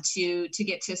proud to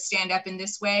get to stand up in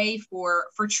this way for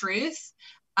truth.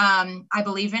 I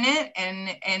believe in it,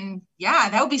 and yeah,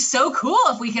 that would be so cool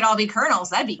if we could all be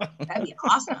colonels. That'd be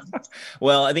awesome.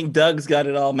 Well, I think Doug's got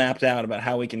it all mapped out about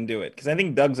how we can do it, because I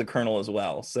think Doug's a colonel as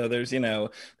well. So there's, we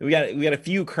got a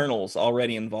few colonels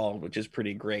already involved, which is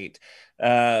pretty great.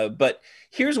 But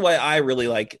here's why I really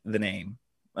like the name.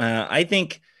 I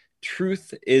think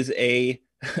truth is a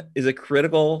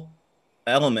critical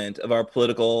element of our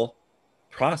political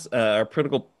process.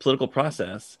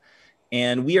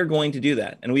 And we are going to do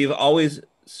that. And we've always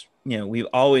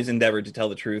endeavored to tell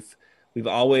the truth. We've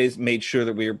always made sure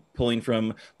that we are pulling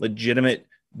from legitimate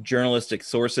journalistic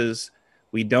sources.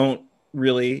 We don't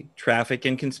really traffic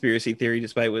in conspiracy theory,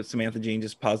 despite what Samantha Jean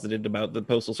just posited about the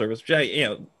Postal Service,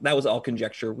 which that was all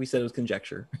conjecture. We said it was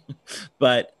conjecture.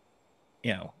 But,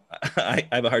 I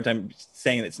have a hard time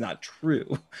saying it's not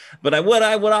true. But what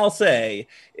I'll say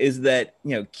is that,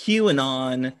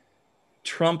 QAnon,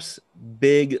 Trump's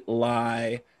big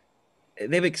lie,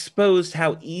 they've exposed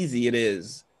how easy it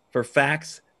is for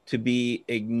facts to be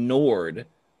ignored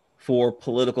for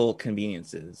political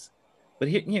conveniences. But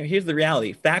here's the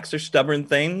reality. Facts are stubborn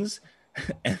things,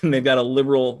 and they've got a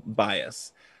liberal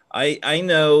bias. I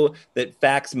know that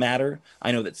facts matter.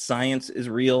 I know that science is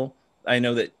real. I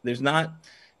know that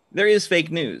there is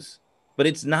fake news, but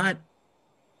it's not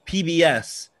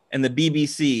PBS and the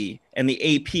BBC and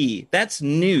the AP. That's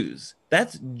news.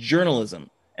 That's journalism.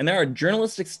 And there are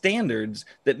journalistic standards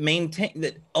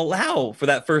that allow for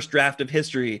that first draft of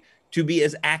history to be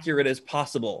as accurate as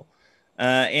possible.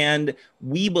 And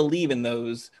we believe in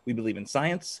those. We believe in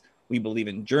science. We believe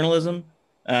in journalism.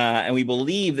 And we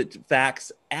believe that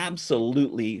facts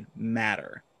absolutely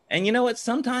matter. And you know what?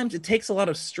 Sometimes it takes a lot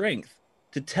of strength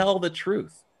to tell the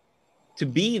truth, to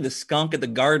be the skunk at the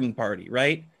garden party,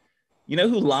 right? You know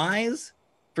who lies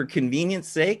for convenience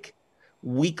sake?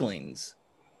 Weaklings,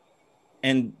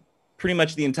 and pretty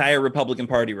much the entire Republican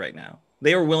Party right now.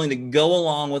 They are willing to go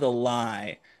along with a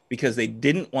lie because they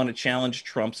didn't want to challenge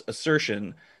Trump's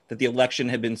assertion that the election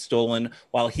had been stolen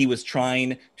while he was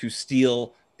trying to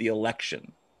steal the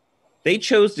election. They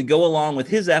chose to go along with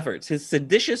his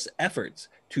seditious efforts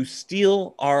to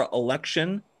steal our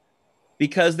election,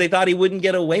 because they thought he wouldn't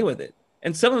get away with it.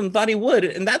 And some of them thought he would,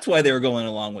 and that's why they were going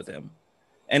along with him.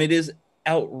 And it is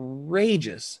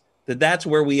outrageous that that's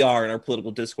where we are in our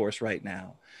political discourse right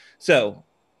now. So,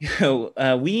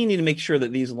 we need to make sure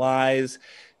that these lies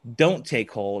don't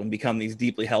take hold and become these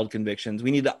deeply held convictions.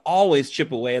 We need to always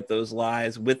chip away at those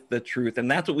lies with the truth. And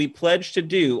that's what we pledge to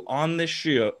do on this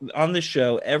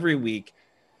show every week.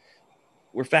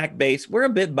 We're fact-based. We're a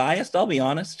bit biased, I'll be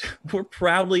honest. We're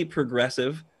proudly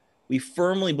progressive. We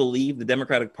firmly believe the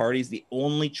Democratic Party is the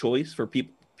only choice for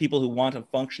people who want a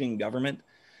functioning government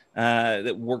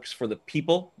that works for the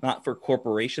people, not for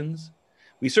corporations.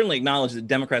 We certainly acknowledge that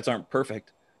Democrats aren't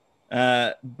perfect,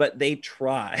 but they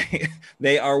try.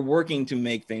 They are working to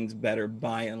make things better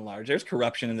by and large. There's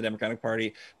corruption in the Democratic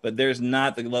Party, but there's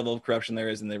not the level of corruption there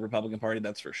is in the Republican Party,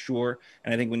 that's for sure.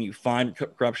 And I think when you find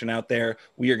corruption out there,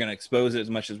 we are going to expose it as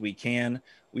much as we can.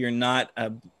 We are not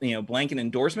a blanket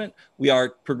endorsement. We are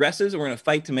progressives, and we're going to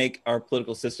fight to make our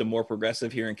political system more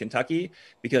progressive here in Kentucky,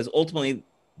 because ultimately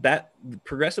that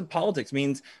progressive politics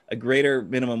means a greater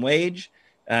minimum wage.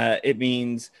 It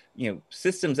means,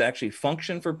 systems that actually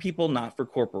function for people, not for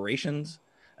corporations.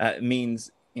 It means,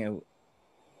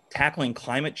 tackling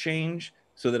climate change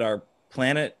so that our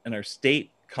planet and our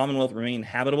state, Commonwealth, remain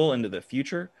habitable into the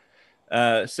future.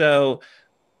 So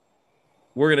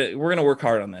we're gonna work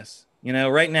hard on this. You know,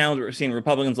 right now we're seeing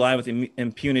Republicans lie with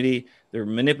impunity. They're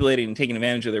manipulating and taking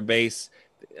advantage of their base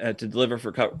to deliver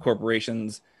for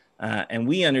corporations. And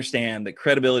we understand that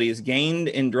credibility is gained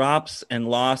in drops and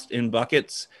lost in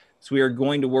buckets. So we are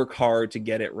going to work hard to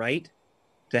get it right,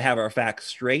 to have our facts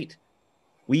straight.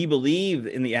 We believe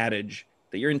in the adage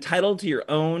that you're entitled to your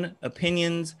own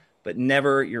opinions, but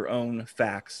never your own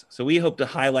facts. So we hope to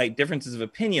highlight differences of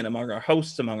opinion among our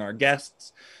hosts, among our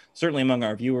guests, certainly among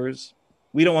our viewers.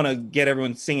 We don't want to get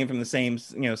everyone singing from the same,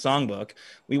 songbook.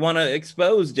 We want to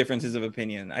expose differences of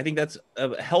opinion. I think that's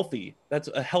a healthy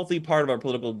part of our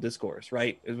political discourse,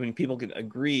 right? Is when people can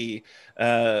agree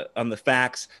on the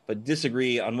facts, but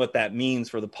disagree on what that means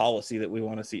for the policy that we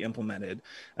want to see implemented.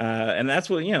 And that's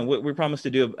what we promise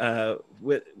to do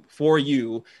for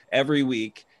you every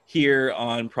week here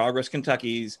on Progress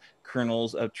Kentucky's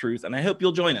Kernels of Truth. And I hope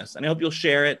you'll join us, and I hope you'll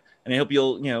share it, and I hope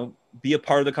you'll be a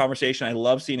part of the conversation. I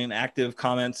love seeing an active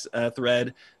comments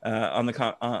thread on the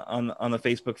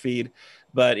Facebook feed.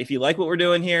 But if you like what we're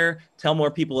doing here, tell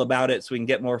more people about it so we can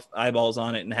get more eyeballs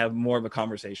on it and have more of a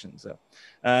conversation. So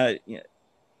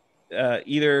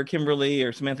either Kimberly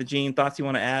or Samantha Jean, thoughts you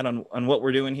want to add on what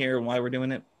we're doing here and why we're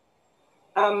doing it?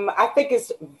 I think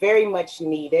it's very much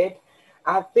needed.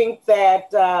 I think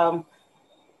that the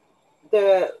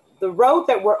road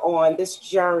that we're on, this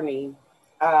journey,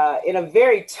 in a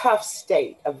very tough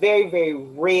state, a very, very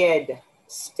red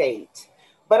state.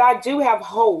 But I do have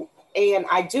hope, and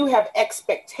I do have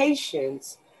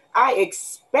expectations. I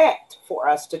expect for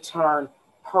us to turn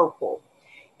purple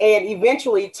and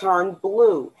eventually turn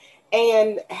blue.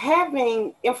 And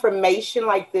having information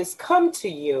like this come to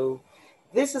you,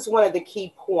 this is one of the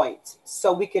key points.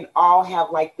 So we can all have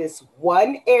like this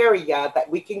one area that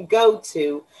we can go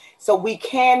to so we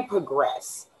can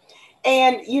progress.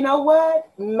 And you know what?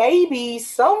 Maybe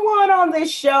someone on this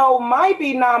show might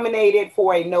be nominated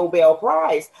for a Nobel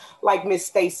Prize, like Miss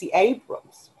Stacey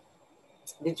Abrams.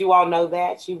 Did you all know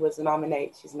that? She was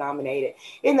nominated. She's nominated.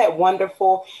 Isn't that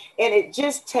wonderful? And it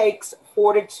just takes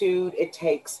fortitude. It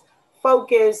takes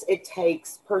focus. It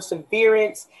takes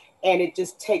perseverance. And it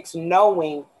just takes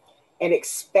knowing and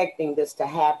expecting this to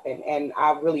happen. And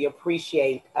I really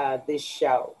appreciate this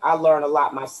show. I learn a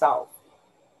lot myself.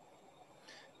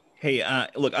 Hey,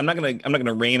 look, I'm not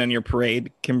gonna rain on your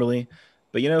parade, Kimberly,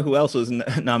 but you know who else was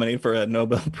nominated for a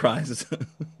Nobel Prize?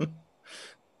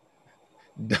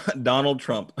 Donald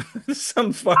Trump,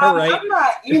 some far right. I'm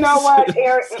not, you know what,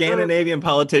 Eric? Scandinavian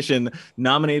politician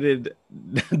nominated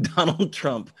Donald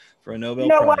Trump for a Nobel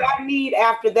Prize. You know what I need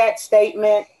after that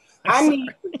statement? I need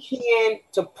Ken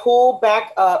to pull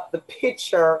back up the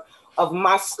picture of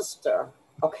my sister.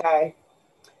 Okay.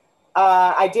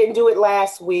 I didn't do it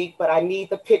last week, but I need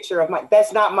the picture of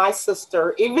that's not my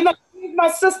sister, even though she's my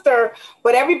sister,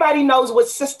 but everybody knows what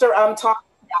sister I'm talking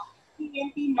about.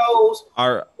 He knows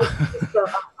what sister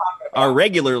I'm talking about. Our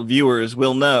regular viewers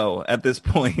will know at this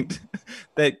point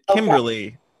that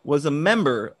Kimberly was a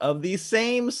member of the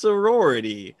same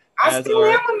sorority. I still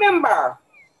am a member.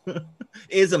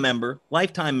 Is a member,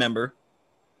 lifetime member.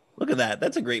 Look at that.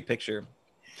 That's a great picture.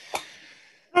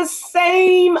 The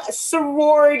same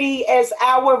sorority as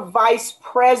our vice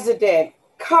president,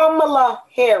 Kamala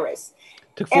Harris.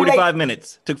 Took 45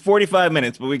 minutes. Took 45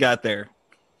 minutes, but we got there.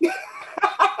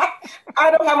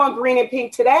 I don't have on green and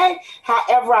pink today.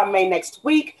 However, I may next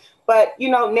week. But,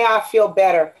 now I feel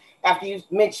better after you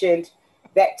mentioned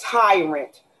that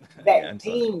tyrant, that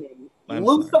demon,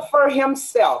 Lucifer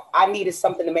himself. I needed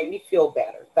something to make me feel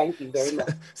better. Thank you very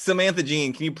much. Samantha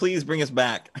Jean, can you please bring us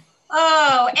back?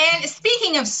 Oh, and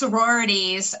speaking of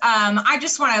sororities, I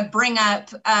just want to bring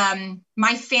up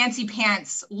my fancy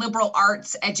pants liberal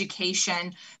arts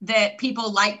education that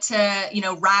people like to,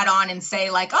 rat on and say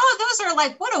like, oh, those are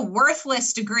like, what a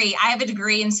worthless degree. I have a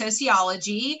degree in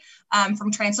sociology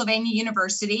from Transylvania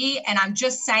University. And I'm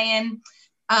just saying,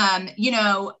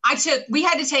 we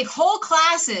had to take whole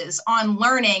classes on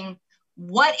learning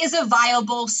what is a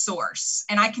viable source.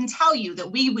 And I can tell you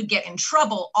that we would get in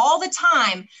trouble all the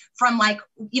time from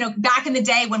back in the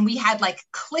day when we had like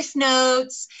Cliff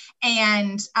Notes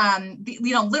and,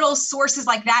 little sources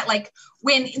like that.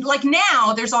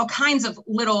 Now there's all kinds of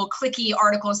little clicky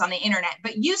articles on the internet,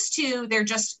 but used to there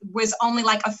just was only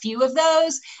like a few of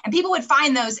those, and people would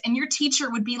find those and your teacher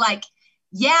would be like,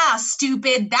 yeah,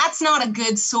 stupid, that's not a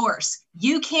good source.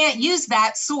 You can't use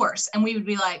that source. And we would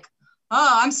be like,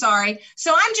 oh, I'm sorry.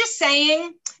 So I'm just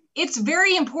saying it's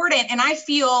very important. And I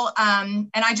feel, and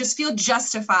I just feel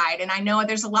justified. And I know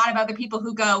there's a lot of other people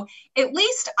who go, at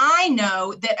least I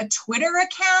know that a Twitter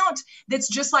account that's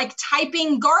just like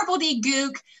typing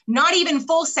garbledy-gook, not even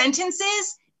full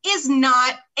sentences, is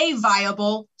not a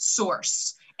viable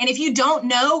source. And if you don't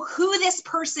know who this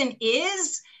person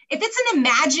is, if it's an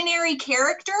imaginary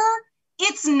character,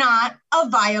 it's not a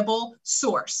viable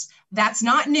source. That's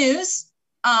not news.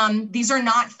 These are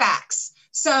not facts.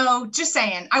 So just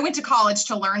saying, I went to college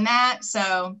to learn that.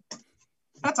 So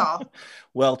that's all.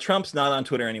 Well, Trump's not on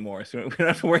Twitter anymore, so we don't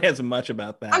have to worry as much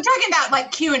about that. I'm talking about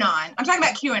like QAnon. I'm talking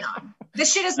about QAnon.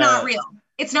 This shit is not real.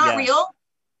 It's not real.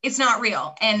 It's not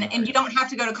real. And you don't have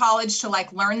to go to college to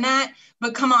like learn that.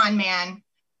 But come on, man.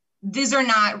 These are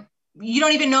not, you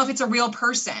don't even know if it's a real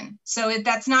person. So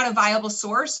that's not a viable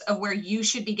source of where you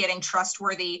should be getting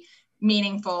trustworthy,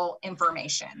 meaningful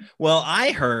information. Well,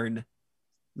 I heard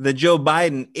that Joe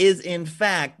Biden is in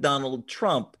fact Donald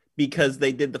Trump because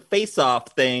they did the face-off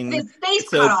thing. His face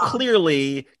so cut off.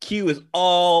 Clearly Q is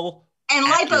all and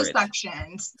accurate.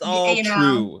 liposuctions. It's all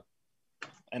true.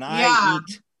 And I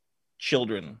eat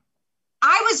children.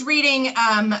 I was reading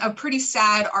a pretty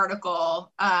sad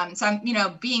article. So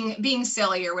I'm, being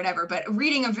silly or whatever, but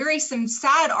reading some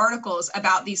sad articles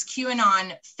about these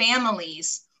QAnon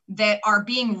families that are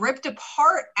being ripped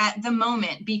apart at the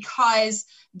moment because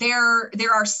there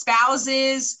are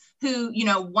spouses who,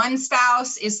 one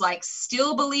spouse is like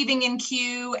still believing in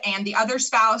Q and the other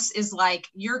spouse is like,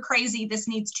 you're crazy, this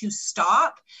needs to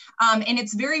stop. And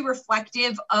it's very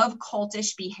reflective of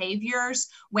cultish behaviors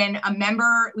when a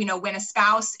member, when a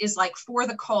spouse is like for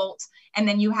the cult, and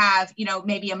then you have,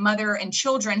 maybe a mother and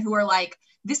children who are like,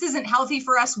 this isn't healthy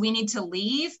for us, we need to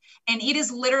leave. And it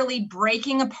is literally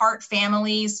breaking apart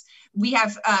families. We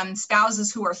have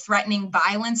spouses who are threatening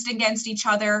violence against each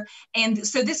other. And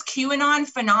so this QAnon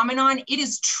phenomenon, it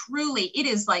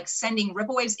is like sending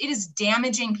ripple waves. It is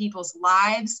damaging people's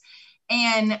lives.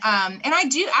 And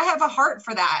I have a heart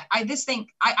for that. I just think,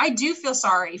 I do feel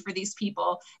sorry for these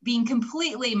people being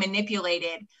completely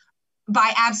manipulated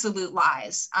by absolute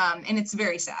lies. And it's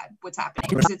very sad what's happening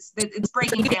because it's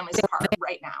breaking families apart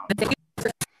right now.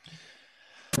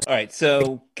 All right,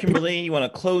 so Kimberly, you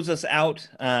want to close us out?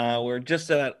 We're just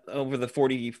over the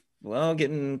 40,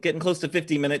 getting close to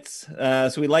 50 minutes.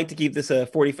 So we like to keep this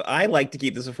I like to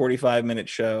keep this a 45-minute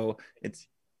show. It's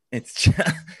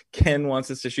Ken wants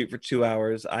us to shoot for 2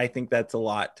 hours. I think that's a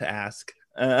lot to ask.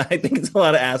 I think it's a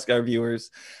lot to ask our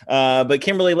viewers. But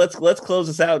Kimberly, let's close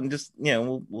this out and just,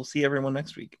 we'll see everyone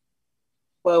next week.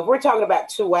 Well, if we're talking about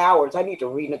 2 hours, I need to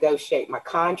renegotiate my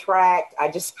contract.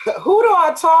 Who do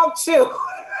I talk to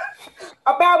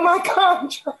about my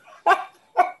contract?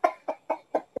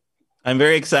 I'm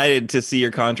very excited to see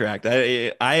your contract.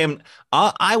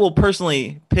 I will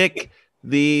personally pick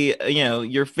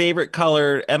your favorite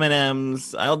color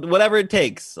M&Ms, whatever it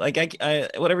takes.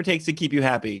 Whatever it takes to keep you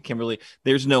happy, Kimberly.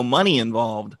 There's no money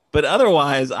involved, but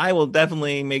otherwise I will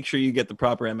definitely make sure you get the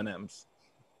proper M&Ms.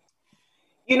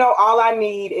 All I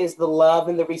need is the love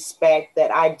and the respect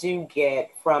that I do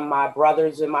get from my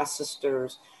brothers and my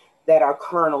sisters that are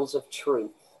kernels of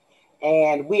truth.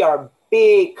 And we are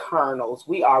big kernels.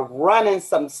 We are running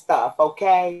some stuff,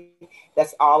 okay?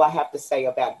 That's all I have to say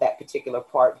about that particular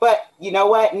part. But you know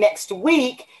what? Next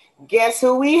week, guess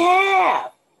who we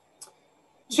have?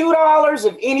 $2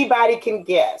 if anybody can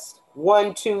guess.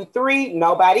 1, 2, 3.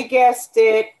 Nobody guessed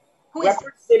it. Who is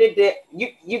it?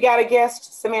 You got a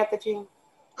guess, Samantha Jean?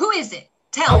 Who is it?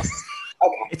 Tell us.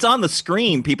 Okay. It's on the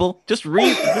screen, people. Just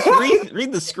read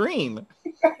the screen.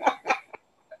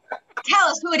 Tell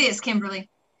us who it is, Kimberly.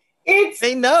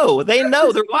 They know.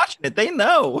 They're watching it. They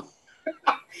know.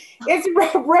 It's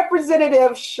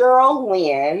Representative Cheryl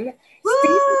Lynn,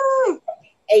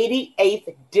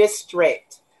 88th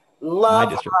District.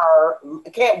 Love her.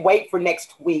 Can't wait for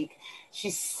next week.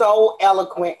 She's so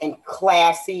eloquent and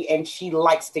classy, and she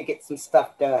likes to get some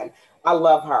stuff done. I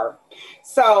love her.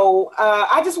 So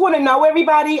I just want to know,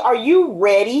 everybody, are you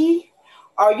ready?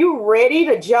 Are you ready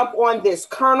to jump on this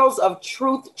Kernels of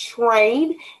Truth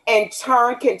train and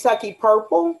turn Kentucky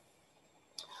purple?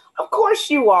 Of course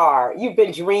you are. You've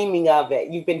been dreaming of it.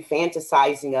 You've been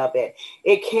fantasizing of it.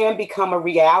 It can become a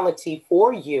reality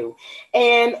for you.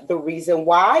 And the reason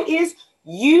why is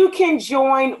you can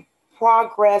join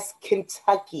Progress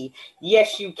Kentucky.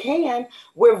 Yes, you can.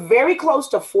 We're very close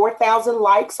to 4,000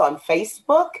 likes on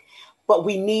Facebook, but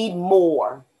we need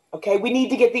more. Okay, we need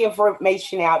to get the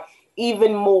information out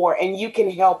even more, and you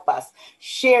can help us.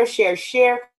 Share.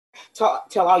 Tell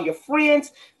all your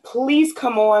friends. Please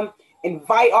come on.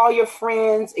 Invite all your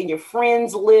friends in your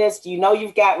friends list.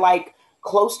 You've got like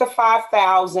close to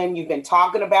 5,000. You've been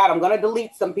talking about, I'm going to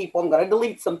delete some people.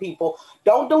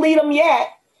 Don't delete them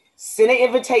yet. Send an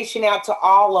invitation out to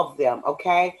all of them,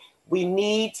 okay? We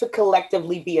need to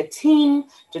collectively be a team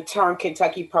to turn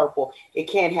Kentucky purple. It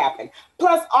can happen.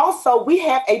 Plus, also, we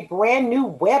have a brand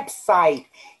new website.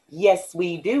 Yes,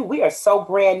 we do. We are so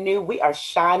brand new. We are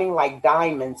shining like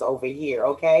diamonds over here,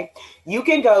 okay? You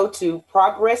can go to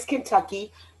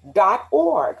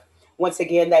progresskentucky.org. Once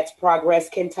again, that's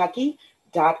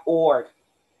progresskentucky.org.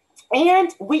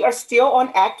 And we are still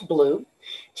on Act Blue.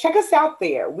 Check us out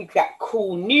there. We've got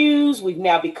cool news. We've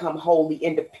now become wholly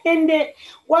independent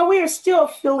while we are still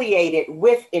affiliated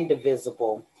with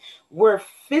Indivisible. We're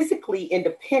physically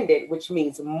independent, which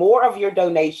means more of your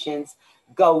donations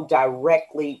go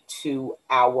directly to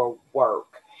our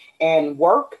work. And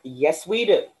work, yes, we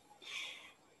do.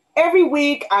 Every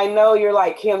week, I know you're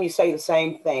like, Kim, you say the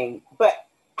same thing, but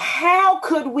how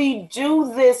could we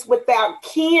do this without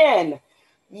Ken?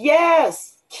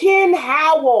 Yes, Ken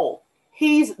Howell.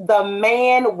 He's the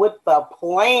man with the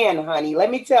plan, honey.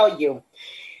 Let me tell you.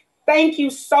 Thank you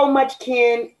so much,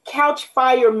 Ken.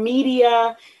 Couchfire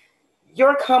Media,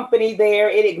 your company there,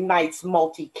 it ignites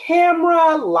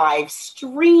multi-camera, live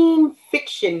stream,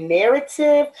 fiction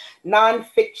narrative,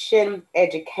 nonfiction,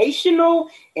 educational,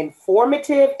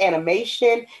 informative,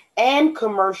 animation, and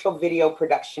commercial video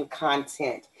production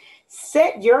content.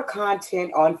 Set your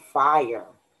content on fire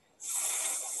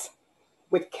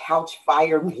with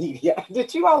Couchfire Media.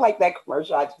 Did you all like that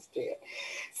commercial I just did?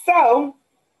 So,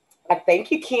 I thank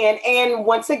you, Ken. And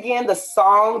once again, the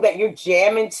song that you're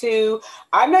jamming to,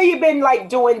 I know you've been like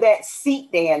doing that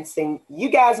seat dancing. You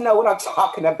guys know what I'm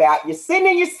talking about. You're sitting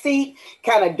in your seat,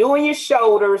 kind of doing your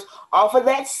shoulders off of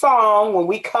that song when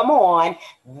we come on.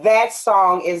 That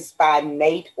song is by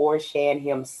Nate Orshan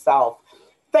himself.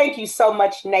 Thank you so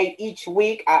much, Nate. Each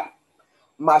week,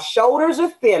 my shoulders are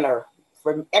thinner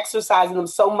from exercising them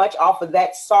so much off of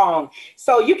that song.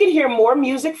 So you can hear more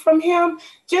music from him.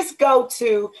 Just go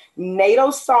to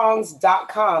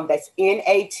natosongs.com. That's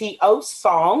NATO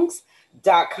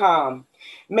songs.com.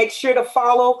 Make sure to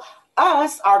follow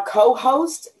us, our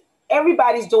co-host.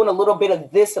 Everybody's doing a little bit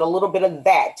of this and a little bit of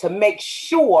that to make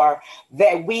sure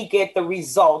that we get the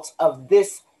results of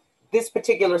this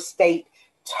particular state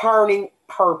turning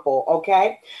purple,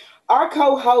 okay? Our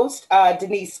co-host,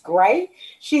 Denise Gray,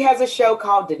 she has a show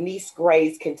called Denise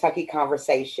Gray's Kentucky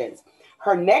Conversations.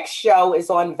 Her next show is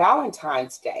on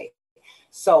Valentine's Day.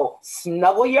 So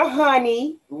snuggle your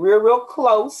honey real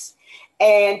close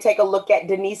and take a look at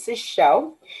Denise's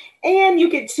show. And you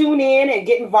can tune in and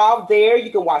get involved there.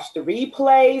 You can watch the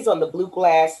replays on the Blue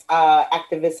Glass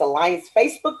Activist Alliance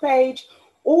Facebook page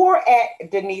or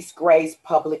at Denise Gray's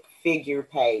public figure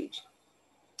page.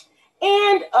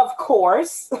 And of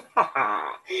course,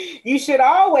 you should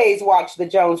always watch the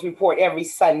Jones Report every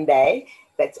Sunday.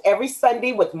 That's every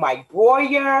Sunday with Mike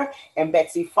Breuer and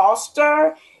Betsy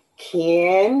Foster,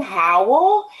 Ken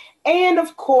Howell, and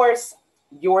of course,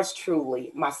 yours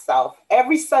truly, myself.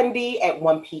 Every Sunday at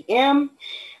 1 p.m.,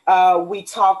 we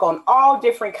talk on all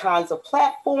different kinds of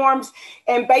platforms.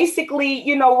 And basically,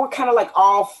 you know, we're kind of like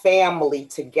all family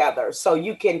together. So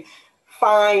you can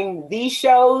find these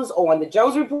shows on the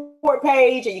Jones Report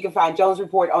page, and you can find Jones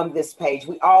Report on this page.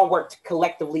 We all work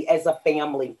collectively as a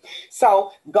family.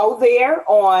 So go there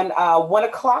on 1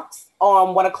 o'clock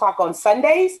on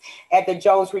Sundays at the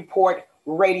Jones Report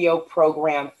radio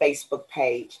program Facebook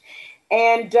page.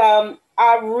 And I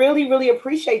really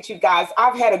appreciate you guys.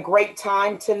 I've had a great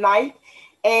time tonight,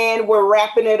 and we're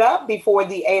wrapping it up before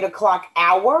the 8 o'clock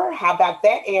hour. How about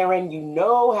that, Aaron? You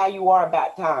know how you are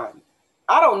about time.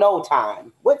 I don't know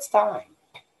time. What's time?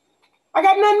 I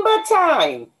got nothing but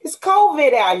time. It's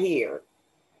COVID out here.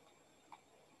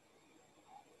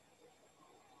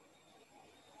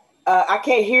 I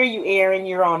can't hear you, Aaron.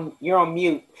 You're on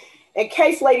mute. In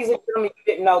case, ladies and gentlemen, you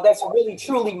didn't know, that's really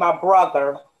truly my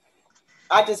brother.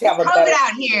 I just have it's a COVID better...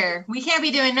 out here. We can't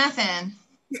be doing nothing.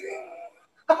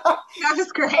 That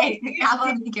was great.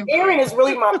 Aaron is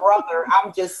really my brother.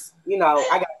 I'm just, I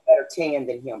got a better tan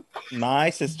than him. My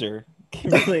sister,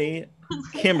 Kimberly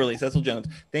Cecil Jones.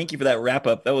 Thank you for that wrap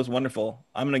up. That was wonderful.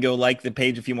 I'm gonna go like the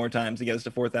page a few more times to get us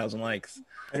to 4,000 likes.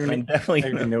 I don't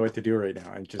even know what to do right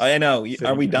now. I know.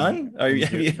 Are we done? Have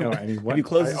you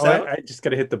closed this out? I just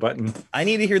gotta hit the button. I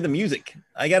need to hear the music.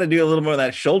 I got to do a little more of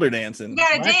that shoulder dancing.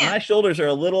 My shoulders are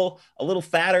a little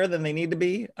fatter than they need to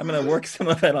be. I'm gonna work some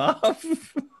of that off.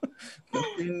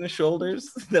 The shoulders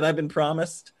that I've been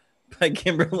promised by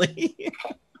Kimberly.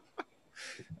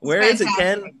 Where is it,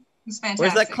 Ken?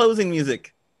 Where's that closing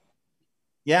music?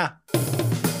 Yeah.